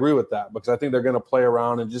slot. And I agree with that because I think they're going to play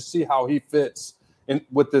around and just see how he fits in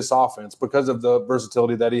with this offense because of the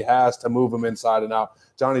versatility that he has to move him inside and out.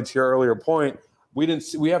 Johnny, to your earlier point,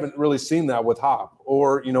 we haven't really seen that with Hop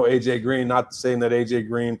or, AJ Green, not saying that AJ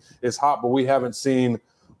Green is hot, but we haven't seen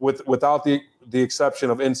without the exception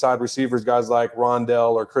of inside receivers, guys like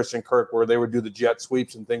Rondell or Christian Kirk, where they would do the jet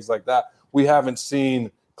sweeps and things like that. We haven't seen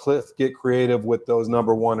Cliff get creative with those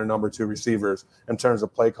number one or number two receivers in terms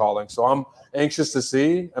of play calling. So I'm anxious to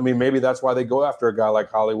see. I mean, maybe that's why they go after a guy like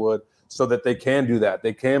Hollywood so that they can do that.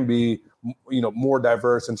 They can be, more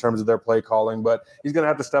diverse in terms of their play calling, but he's going to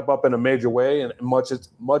have to step up in a major way, and much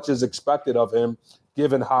is expected of him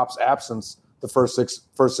given Hop's absence the first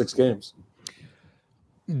six games.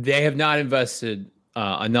 They have not invested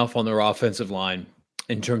enough on their offensive line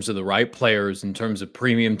in terms of the right players, in terms of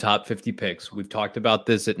premium top 50 picks. We've talked about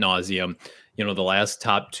this ad nauseum. The last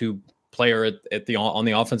top two player on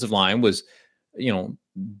the offensive line was,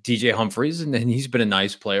 DJ Humphries, and he's been a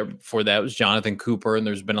nice player. Before that was Jonathan Cooper, and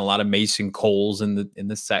there's been a lot of Mason Coles in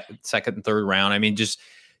the second and third round. I mean, just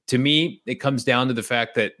to me, it comes down to the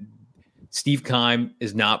fact that Steve Keim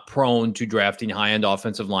is not prone to drafting high-end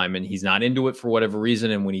offensive linemen. He's not into it for whatever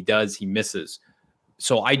reason, and when he does, he misses.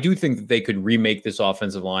 So I do think that they could remake this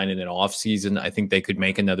offensive line in an offseason. I think they could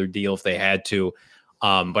make another deal if they had to.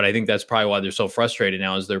 But I think that's probably why they're so frustrated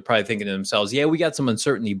now, is they're probably thinking to themselves, yeah, we got some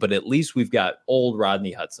uncertainty, but at least we've got old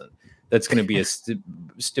Rodney Hudson. That's going to be a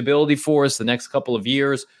stability for us the next couple of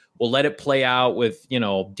years. We'll let it play out with,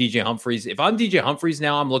 DJ Humphries. If I'm DJ Humphries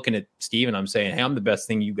now, I'm looking at Steve and I'm saying, hey, I'm the best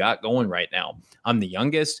thing you got going right now. I'm the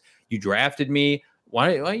youngest. You drafted me.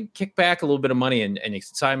 Why don't you kick back a little bit of money and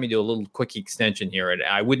sign me to a little quick extension here? And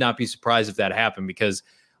I would not be surprised if that happened, because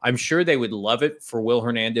I'm sure they would love it for Will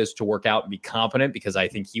Hernandez to work out and be competent, because I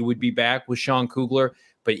think he would be back with Sean Kugler,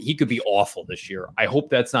 but he could be awful this year. I hope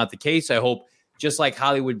that's not the case. I hope, just like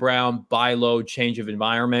Hollywood Brown, buy low, change of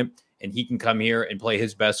environment, and he can come here and play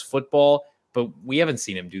his best football. But we haven't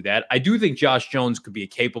seen him do that. I do think Josh Jones could be a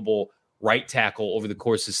capable right tackle over the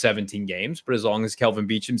course of 17 games. But as long as Kelvin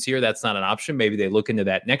Beachum's here, that's not an option. Maybe they look into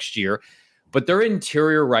that next year. But their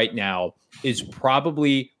interior right now is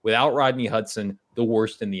probably, without Rodney Hudson, the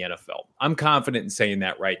worst in the NFL. I'm confident in saying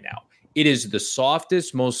that right now. It is the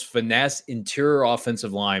softest, most finesse interior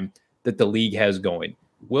offensive line that the league has going.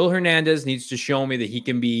 Will Hernandez needs to show me that he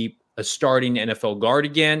can be a starting NFL guard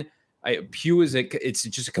again. Pugh it's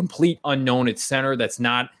just a complete unknown at center. That's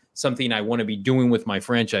not something I want to be doing with my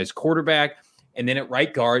franchise quarterback. And then at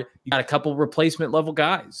right guard, you got a couple replacement level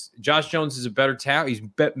guys. Josh Jones is a better tackle. He's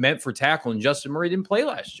meant for tackle, and Justin Murray didn't play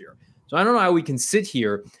last year. So I don't know how we can sit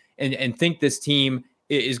here and think this team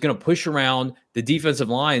is going to push around the defensive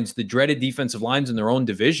lines, the dreaded defensive lines in their own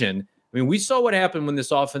division. I mean, we saw what happened when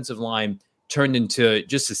this offensive line turned into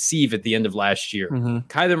just a sieve at the end of last year.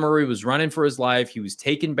 Kyler Murray was running for his life. He was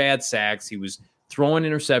taking bad sacks. He was throwing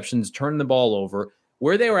interceptions, turning the ball over.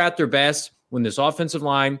 Where they were at their best when this offensive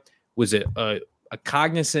line was a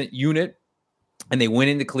cognizant unit, and they went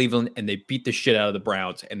into Cleveland and they beat the shit out of the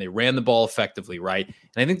Browns and they ran the ball effectively, right?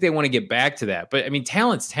 And I think they want to get back to that. But, I mean,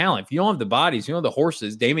 talent's talent. If you don't have the bodies, you know, the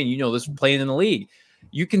horses, Damon, you know this playing in the league.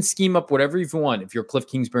 You can scheme up whatever you want if you're Cliff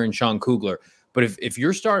Kingsbury and Sean Kugler. But if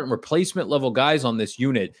you're starting replacement level guys on this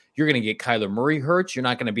unit, you're going to get Kyler Murray hurt. You're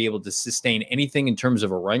not going to be able to sustain anything in terms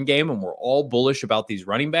of a run game, and we're all bullish about these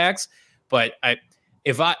running backs. But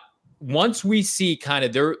once we see kind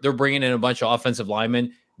of they're bringing in a bunch of offensive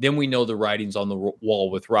linemen, then we know the writing's on the wall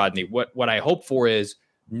with Rodney. What I hope for is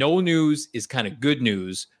no news is kind of good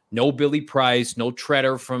news. No Billy Price, no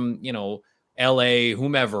Treader from, LA,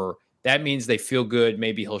 whomever. That means they feel good.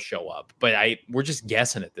 Maybe he'll show up. But we're just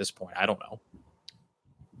guessing at this point. I don't know.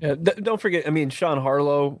 Yeah, don't forget, I mean, Sean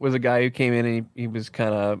Harlow was a guy who came in and he was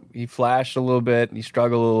he flashed a little bit and he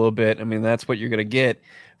struggled a little bit. I mean, that's what you're going to get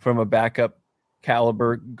from a backup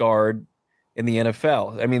caliber guard in the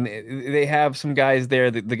NFL. I mean, they have some guys there,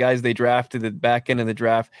 the guys they drafted at the back end of the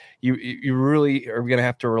draft. You really are going to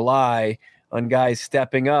have to rely on guys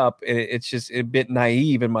stepping up. And it's just a bit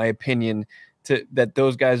naive, in my opinion, that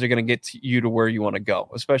those guys are going to get you to where you want to go,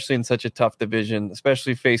 especially in such a tough division,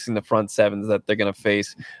 especially facing the front sevens that they're going to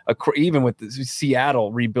face. Even with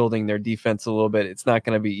Seattle rebuilding their defense a little bit, it's not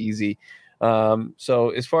going to be easy.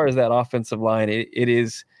 So as far as that offensive line,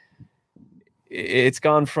 it's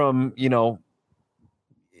gone from,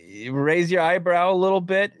 raise your eyebrow a little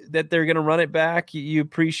bit that they're going to run it back. You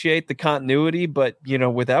appreciate the continuity, but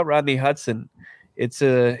without Rodney Hudson, it's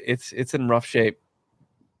in rough shape.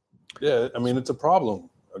 Yeah, I mean, it's a problem,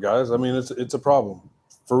 guys. I mean, it's a problem.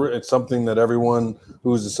 It's something that everyone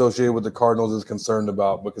who's associated with the Cardinals is concerned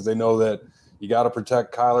about, because they know that you got to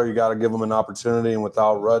protect Kyler, you got to give him an opportunity, and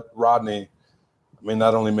without Rodney, I mean,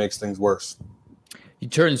 that only makes things worse. He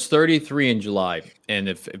turns 33 in July, and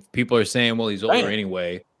if people are saying, well, he's older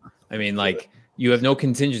anyway, I mean, you have no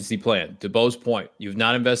contingency plan. To Bo's point, you've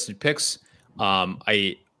not invested picks.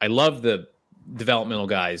 I love the developmental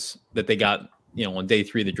guys that they got, on day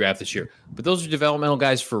 3 of the draft this year. But those are developmental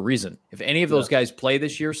guys for a reason. If any of those guys play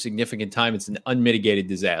this year, significant time, it's an unmitigated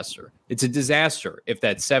disaster. It's a disaster if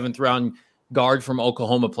that 7th round guard from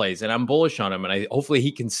Oklahoma plays, and I'm bullish on him, and hopefully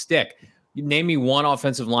he can stick. You name me one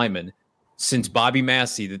offensive lineman since Bobby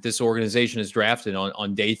Massey that this organization has drafted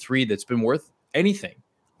on day 3 that's been worth anything.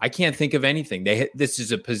 I can't think of anything. This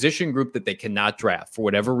is a position group that they cannot draft for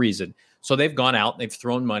whatever reason. So they've gone out and they've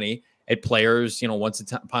thrown money at players, once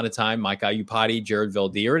upon a time, Mike Iupati, Jared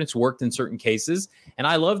Veldheer, and it's worked in certain cases. And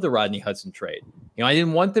I love the Rodney Hudson trade. I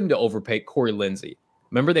didn't want them to overpay Corey Lindsey.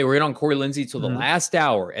 Remember, they were in on Corey Lindsey till the last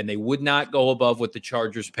hour, and they would not go above what the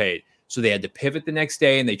Chargers paid. So they had to pivot the next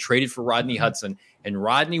day, and they traded for Rodney Hudson. And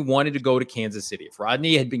Rodney wanted to go to Kansas City. If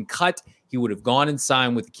Rodney had been cut, he would have gone and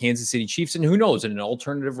signed with the Kansas City Chiefs. And who knows, in an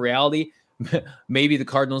alternative reality, maybe the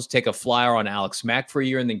Cardinals take a flyer on Alex Mack for a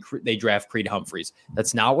year and then they draft Creed Humphreys.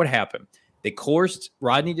 That's not what happened. They coerced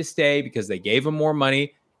Rodney to stay because they gave him more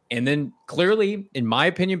money. And then clearly, in my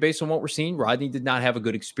opinion, based on what we're seeing, Rodney did not have a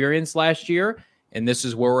good experience last year. And this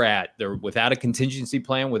is where we're at. They're without a contingency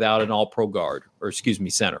plan, without an all-pro guard,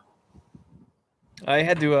 center. I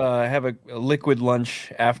had to have a liquid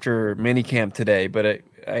lunch after minicamp today, but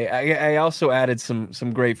I also added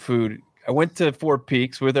some great food. I went to Four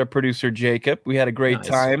Peaks with our producer, Jacob. We had a great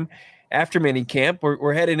time after minicamp.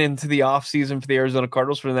 We're heading into the off season for the Arizona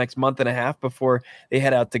Cardinals for the next month and a half before they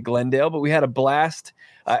head out to Glendale. But we had a blast.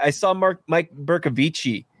 I saw Mike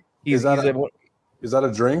Bercovici. Is that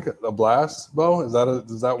a drink? A blast, Bo? Is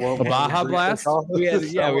that one? A Baja Blast? We had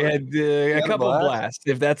a couple of blasts,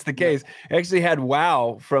 if that's the case. I actually had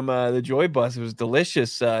Wow from the Joy Bus. It was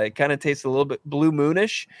delicious. It kind of tastes a little bit Blue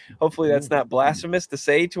Moonish. Hopefully that's not blasphemous to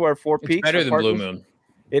say to our Four Peaks. It's better than Blue Moon.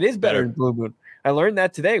 It is better than Blue Moon. I learned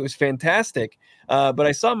that today. It was fantastic. But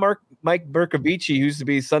I saw Mike Bercovici, who used to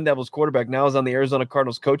be Sun Devils quarterback, now is on the Arizona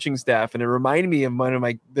Cardinals coaching staff, and it reminded me of one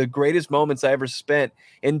of the greatest moments I ever spent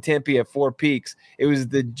in Tempe at Four Peaks. It was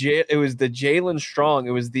the Jalen Strong.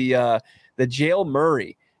 It was the Jale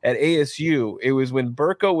Murray at ASU. It was when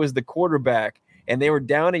Burko was the quarterback, and they were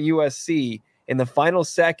down at USC, in the final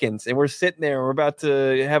seconds, and we're sitting there, and we're about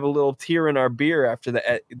to have a little tear in our beer after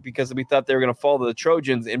that because we thought they were going to fall to the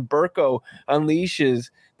Trojans, and Burko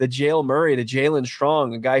unleashes the Jalen Murray to Jalen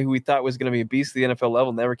Strong, a guy who we thought was going to be a beast at the NFL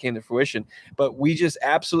level, never came to fruition. But we just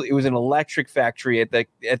absolutely, it was an electric factory at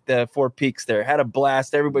the Four Peaks there. Had a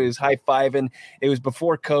blast. Everybody was high-fiving. It was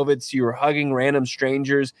before COVID, so you were hugging random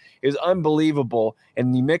strangers. It was unbelievable.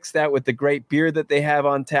 And you mix that with the great beer that they have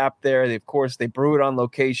on tap there. Of course, they brew it on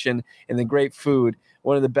location, and the great food.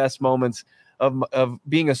 One of the best moments of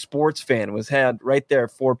being a sports fan was had right there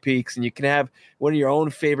at Four Peaks. And you can have one of your own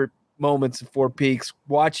favorite moments at Four Peaks,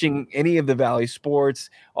 watching any of the Valley sports,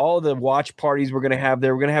 all the watch parties we're going to have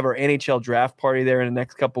there. We're going to have our NHL draft party there in the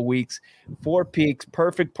next couple of weeks. Four Peaks,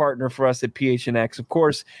 perfect partner for us at PHNX. Of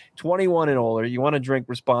course, 21 and older. You want to drink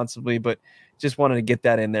responsibly, but just wanted to get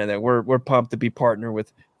that in there that we're pumped to be partner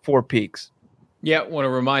with Four Peaks. Yeah, want to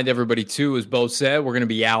remind everybody too, as Bo said, we're going to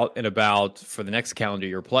be out and about for the next calendar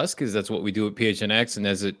year plus, because that's what we do at PHNX. And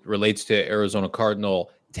as it relates to Arizona Cardinal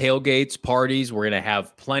tailgates, parties, we're going to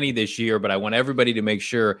have plenty this year, but I want everybody to make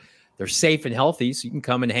sure they're safe and healthy so you can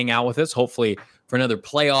come and hang out with us, hopefully for another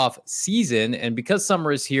playoff season. And because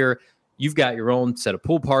summer is here, you've got your own set of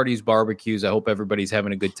pool parties, barbecues. I hope everybody's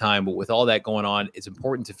having a good time, but with all that going on, it's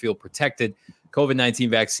important to feel protected. COVID-19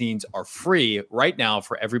 vaccines are free right now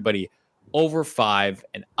for everybody over 5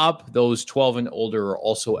 and up. Those 12 and older are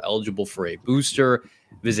also eligible for a booster.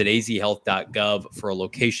 Visit azhealth.gov for a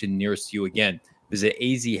location nearest you. Again, visit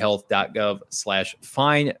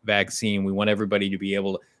azhealth.gov/find vaccine. We want everybody to be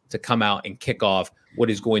able to come out and kick off what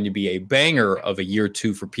is going to be a banger of a year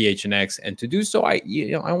 2 for PHNX. And to do so, I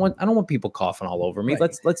don't want people coughing all over me.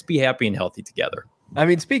 Right. Let's be happy and healthy together. I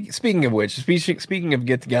mean, speaking of which, speaking of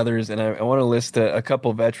get-togethers, and I want to list a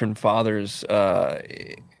couple veteran fathers,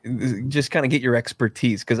 just kind of get your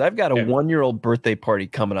expertise, because I've got a 1-year-old birthday party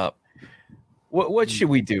coming up. What should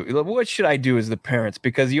we do? What should I do as the parents?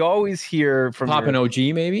 Because you always hear from an OG,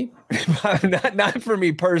 maybe not for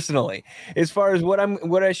me personally. As far as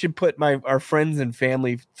what I should put our friends and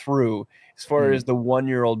family through, as far as the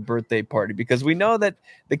 1-year-old birthday party, because we know that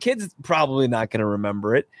the kid's probably not going to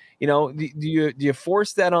remember it. You know, do you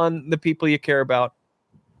force that on the people you care about?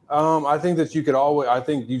 I think that you could always. I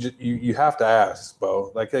think you have to ask,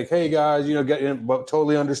 Bo. Like, hey guys, get in, but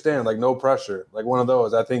totally understand. Like, no pressure. Like one of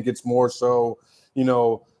those. I think it's more so,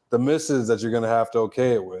 the misses that you're gonna have to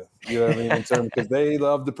okay it with. You know what I mean? In terms, because they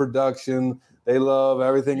love the production, they love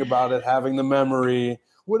everything about it, having the memory.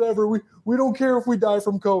 Whatever, we don't care if we die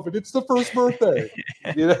from COVID. It's the first birthday.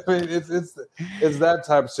 You know what I mean? It's that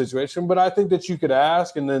type of situation. But I think that you could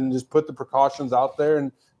ask and then just put the precautions out there,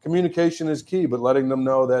 and communication is key, but letting them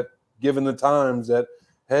know that given the times that,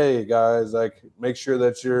 hey guys, like make sure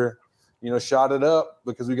that you're, shot it up,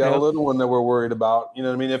 because we got a little one that we're worried about. You know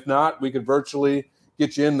what I mean? If not, we could virtually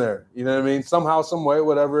get you in there. You know what I mean? Somehow, some way,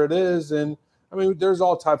 whatever it is. And I mean, there's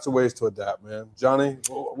all types of ways to adapt, man. Johnny,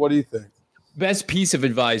 what do you think? Best piece of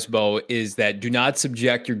advice, Bo, is that do not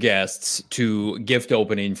subject your guests to gift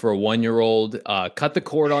opening for a 1-year-old. Cut the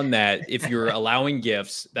cord on that. If you're allowing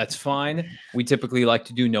gifts, that's fine. We typically like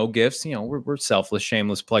to do no gifts. We're selfless,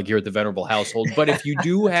 shameless plug here at the Venerable household. But if you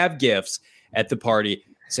do have gifts at the party,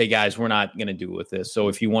 say, guys, we're not going to do with this. So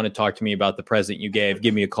if you want to talk to me about the present you gave,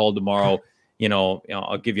 give me a call tomorrow.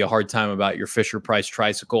 I'll give you a hard time about your Fisher-Price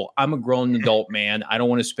tricycle. I'm a grown adult man. I don't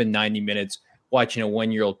want to spend 90 minutes watching a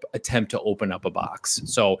 1-year-old attempt to open up a box.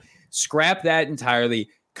 So scrap that entirely.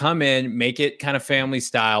 Come in, make it kind of family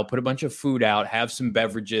style, put a bunch of food out, have some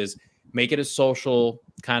beverages, make it a social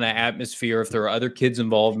kind of atmosphere. If there are other kids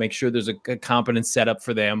involved, make sure there's a competent setup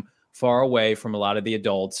for them far away from a lot of the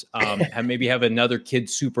adults. Maybe have another kid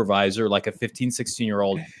supervisor, like a 15,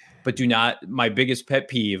 16-year-old, but do not, my biggest pet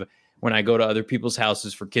peeve when I go to other people's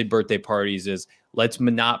houses for kid birthday parties is let's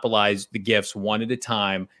monopolize the gifts one at a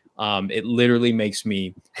time. It literally makes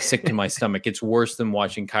me sick to my stomach. It's worse than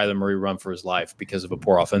watching Kyler Murray run for his life because of a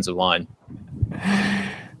poor offensive line.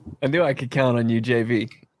 I knew I could count on you, JV.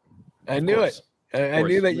 I knew it. I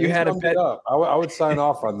knew that you had a bet. I would sign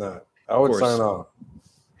off on that. I would sign off.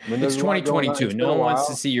 I mean, it's 2022. No one wants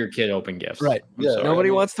to see your kid open gifts. Right. Nobody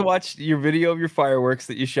wants to watch your video of your fireworks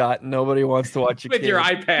that you shot. And nobody wants to watch your with your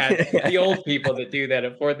iPad. The old people that do that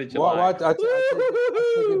at 4th of July. Well, I take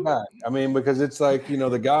it back. I mean, because it's like,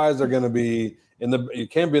 the guys are going to be you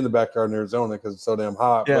can't be in the backyard in Arizona because it's so damn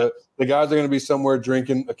hot. Yeah. But the guys are going to be somewhere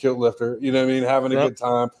drinking a kilt lifter. You know what I mean? Having a good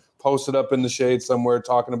time. posted up in the shade somewhere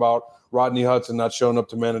talking about Rodney Hudson not showing up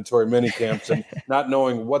to mandatory mini camps and not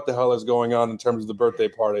knowing what the hell is going on in terms of the birthday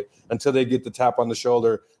party until they get the tap on the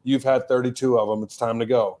shoulder. You've had 32 of them. It's time to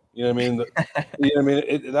go. You know what I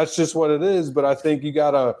mean? That's just what it is. But I think you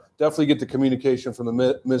got to definitely get the communication from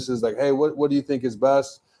the missus, like, hey, what do you think is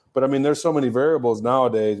best? But I mean, there's so many variables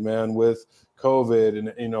nowadays, man, with COVID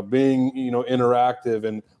and, being,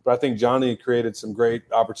 interactive. But I think Johnny created some great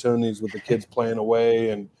opportunities with the kids playing away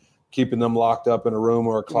and keeping them locked up in a room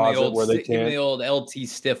or a closet where they can't. Give me the old LT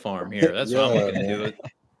stiff arm here. That's what I'm looking to do.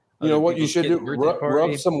 You know what you should do?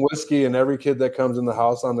 Rub some whiskey in every kid that comes in the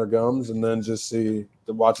house on their gums, and then just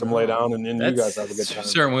watch them lay down, and then you guys have a good time.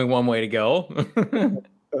 Certainly one way to go.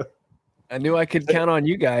 I knew I could count on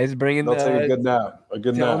you guys bringing They'll take a good nap.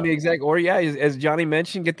 The exact, or as Johnny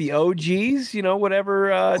mentioned, get the OGs.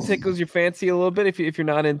 Whatever tickles your fancy a little bit. If you're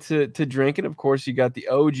not into drinking, of course, you got the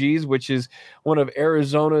OGs, which is one of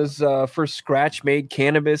Arizona's first scratch-made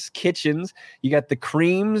cannabis kitchens. You got the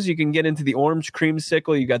creams. You can get into the orange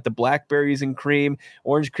creamsicle. You got the blackberries and cream.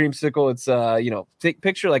 Orange creamsicle. It's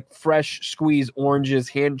picture like fresh squeezed oranges,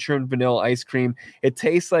 hand-churned vanilla ice cream. It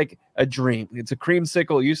tastes like a dream. It's a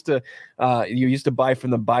creamsicle. You used to buy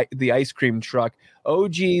from the ice cream truck.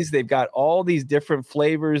 OGs, they've got all these different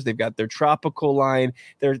flavors. They've got their tropical line.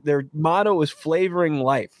 Their motto is flavoring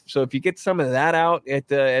life. So if you get some of that out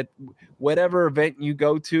at whatever event you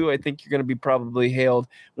go to, I think you're going to be probably hailed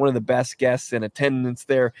one of the best guests in attendance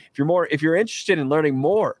there. If you're interested in learning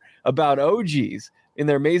more about OGs in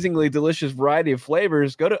their amazingly delicious variety of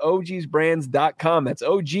flavors, go to ogsbrands.com. That's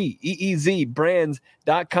OGEEZ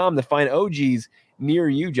brands.com to find OGs near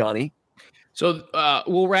you, Johnny. So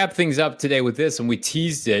we'll wrap things up today with this, and we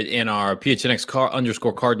teased it in our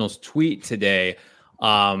PHNX_Cardinals tweet today.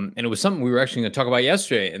 And it was something we were actually going to talk about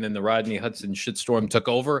yesterday, and then the Rodney Hudson shitstorm took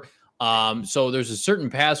over. So there's a certain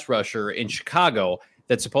pass rusher in Chicago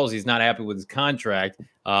that supposedly is not happy with his contract.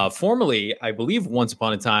 Formerly, I believe once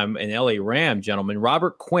upon a time, an LA Ram gentleman,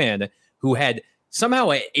 Robert Quinn, who had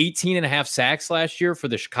somehow 18 and a half sacks last year for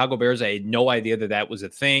the Chicago Bears. I had no idea that was a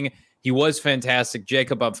thing. He was fantastic.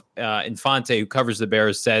 Jacob Infante, who covers the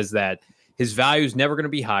Bears, says that his value is never going to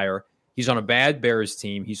be higher. He's on a bad Bears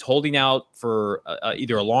team. He's holding out for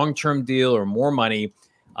either a long-term deal or more money.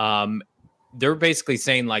 They're basically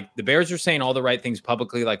saying, like, the Bears are saying all the right things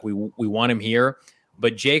publicly, like we want him here.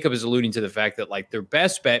 But Jacob is alluding to the fact that, like, their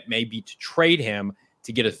best bet may be to trade him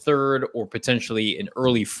to get a third or potentially an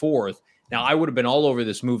early fourth. Now, I would have been all over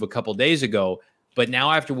this move a couple days ago, but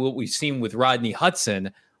now after what we've seen with Rodney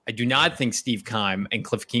Hudson, I do not think Steve Keim and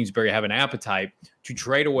Cliff Kingsbury have an appetite to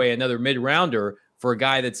trade away another mid-rounder for a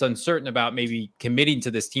guy that's uncertain about maybe committing to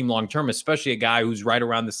this team long-term, especially a guy who's right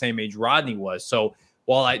around the same age Rodney was. So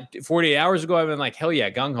while 48 hours ago, I've been like, hell yeah,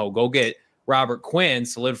 gung-ho, go get Robert Quinn,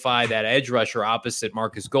 solidify that edge rusher opposite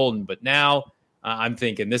Marcus Golden. But now I'm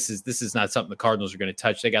thinking this is not something the Cardinals are going to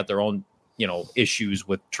touch. They got their own, issues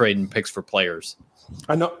with trading picks for players.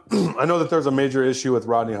 I know that there's a major issue with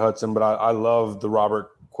Rodney Hudson, but I love the Robert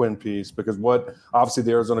Quinn piece because what obviously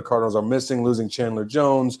the Arizona Cardinals are missing, losing Chandler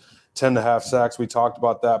Jones, 10.5 sacks. We talked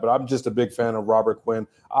about that, but I'm just a big fan of Robert Quinn,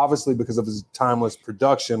 obviously because of his timeless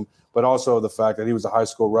production, but also the fact that he was a high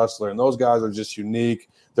school wrestler. And those guys are just unique.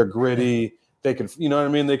 They're gritty. They can,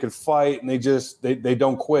 they can fight, and they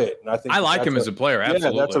don't quit. And I think I like him as a player.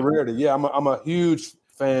 Absolutely. Yeah, that's a rarity. Yeah, I'm a huge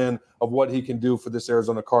fan of what he can do for this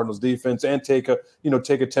Arizona Cardinals defense and take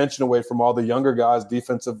attention away from all the younger guys,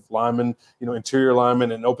 defensive linemen, interior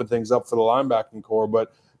linemen, and open things up for the linebacking core.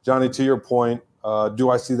 But Johnny, to your point,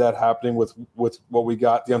 do I see that happening with what we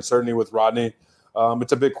got, the uncertainty with Rodney?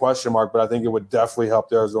 It's a big question mark, but I think it would definitely help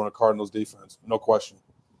the Arizona Cardinals defense. No question.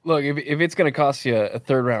 Look, if it's going to cost you a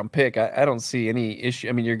third-round pick, I don't see any issue.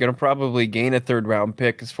 I mean, you're going to probably gain a third-round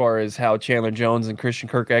pick as far as how Chandler Jones and Christian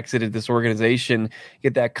Kirk exited this organization,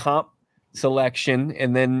 get that comp selection,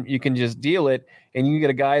 and then you can just deal it, and you get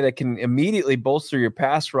a guy that can immediately bolster your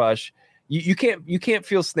pass rush. You can't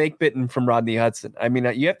feel snake bitten from Rodney Hudson. I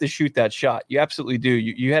mean, you have to shoot that shot. You absolutely do.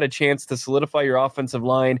 You had a chance to solidify your offensive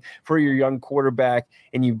line for your young quarterback,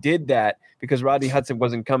 and you did that because Rodney Hudson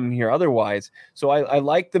wasn't coming here otherwise. So I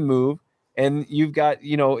like the move. And you've got,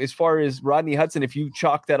 as far as Rodney Hudson, if you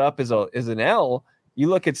chalk that up as an L, you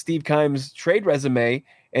look at Steve Keim's trade resume,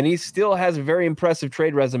 and he still has a very impressive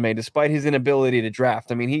trade resume despite his inability to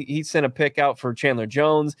draft. I mean, he sent a pick out for Chandler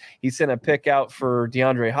Jones. He sent a pick out for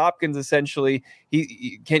DeAndre Hopkins, essentially.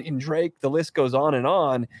 Kenyon Drake, the list goes on and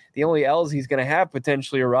on. The only L's he's going to have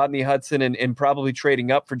potentially are Rodney Hudson and probably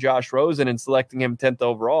trading up for Josh Rosen and selecting him 10th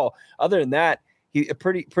overall. Other than that, a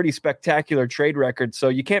pretty spectacular trade record. So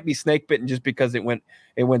you can't be snake bitten just because it went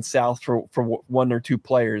south for one or two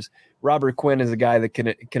players. Robert Quinn is a guy that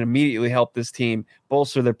can immediately help this team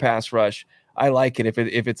bolster their pass rush. I like it if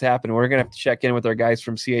it's happening. We're gonna have to check in with our guys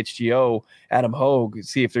from CHGO, Adam Hogue,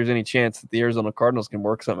 see if there's any chance that the Arizona Cardinals can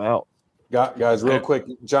work something out. Guys, real quick,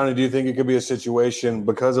 Johnny, do you think it could be a situation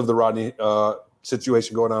because of the Rodney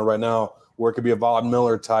situation going on right now, where it could be a Von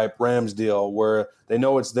Miller type Rams deal where they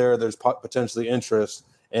know it's there, there's potentially interest,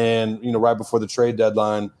 and right before the trade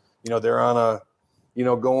deadline, they're on a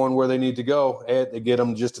going where they need to go, and they get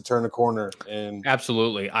them just to turn the corner. And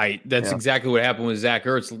absolutely, that's exactly what happened with Zach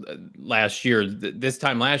Ertz last year. This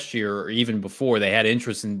time last year, or even before, they had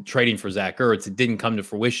interest in trading for Zach Ertz. It didn't come to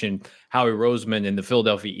fruition. Howie Roseman and the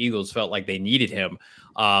Philadelphia Eagles felt like they needed him,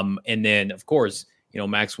 and then of course,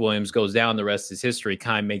 Max Williams goes down. The rest is history.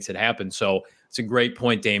 Keim makes it happen. So it's a great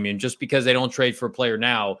point, Damian. Just because they don't trade for a player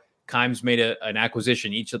now, Keim's made an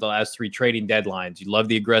acquisition each of the last 3 trading deadlines. You love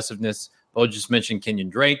the aggressiveness. Bo just mentioned Kenyon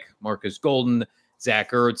Drake, Marcus Golden,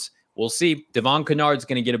 Zach Ertz. We'll see. Devon Kennard's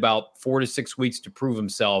going to get about 4 to 6 weeks to prove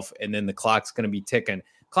himself, and then the clock's going to be ticking.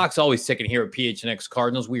 Clock's always ticking here at PHNX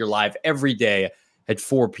Cardinals. We are live every day at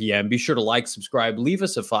 4 p.m. Be sure to like, subscribe, leave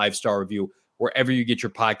us a 5-star review wherever you get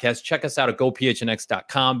your podcast. Check us out at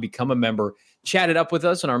gophnx.com. Become a member. Chat it up with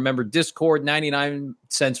us on our member Discord. 99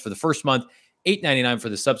 cents for the first month, $8.99 for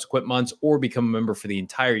the subsequent months, or become a member for the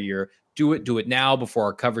entire year. Do it now before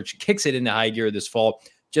our coverage kicks it into high gear this fall.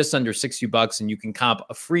 Just under $60, and you can comp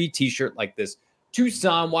a free T-shirt like this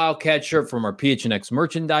Tucson Wildcat shirt from our PHNX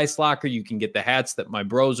merchandise locker. You can get the hats that my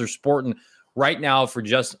bros are sporting right now for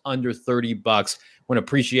just under $30. Want to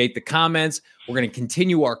appreciate the comments. We're going to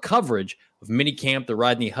continue our coverage of minicamp, the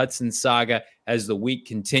Rodney Hudson saga, as the week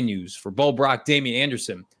continues. For Bo Brock, Damian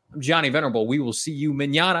Anderson, I'm Johnny Venerable. We will see you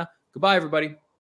mañana. Goodbye, everybody.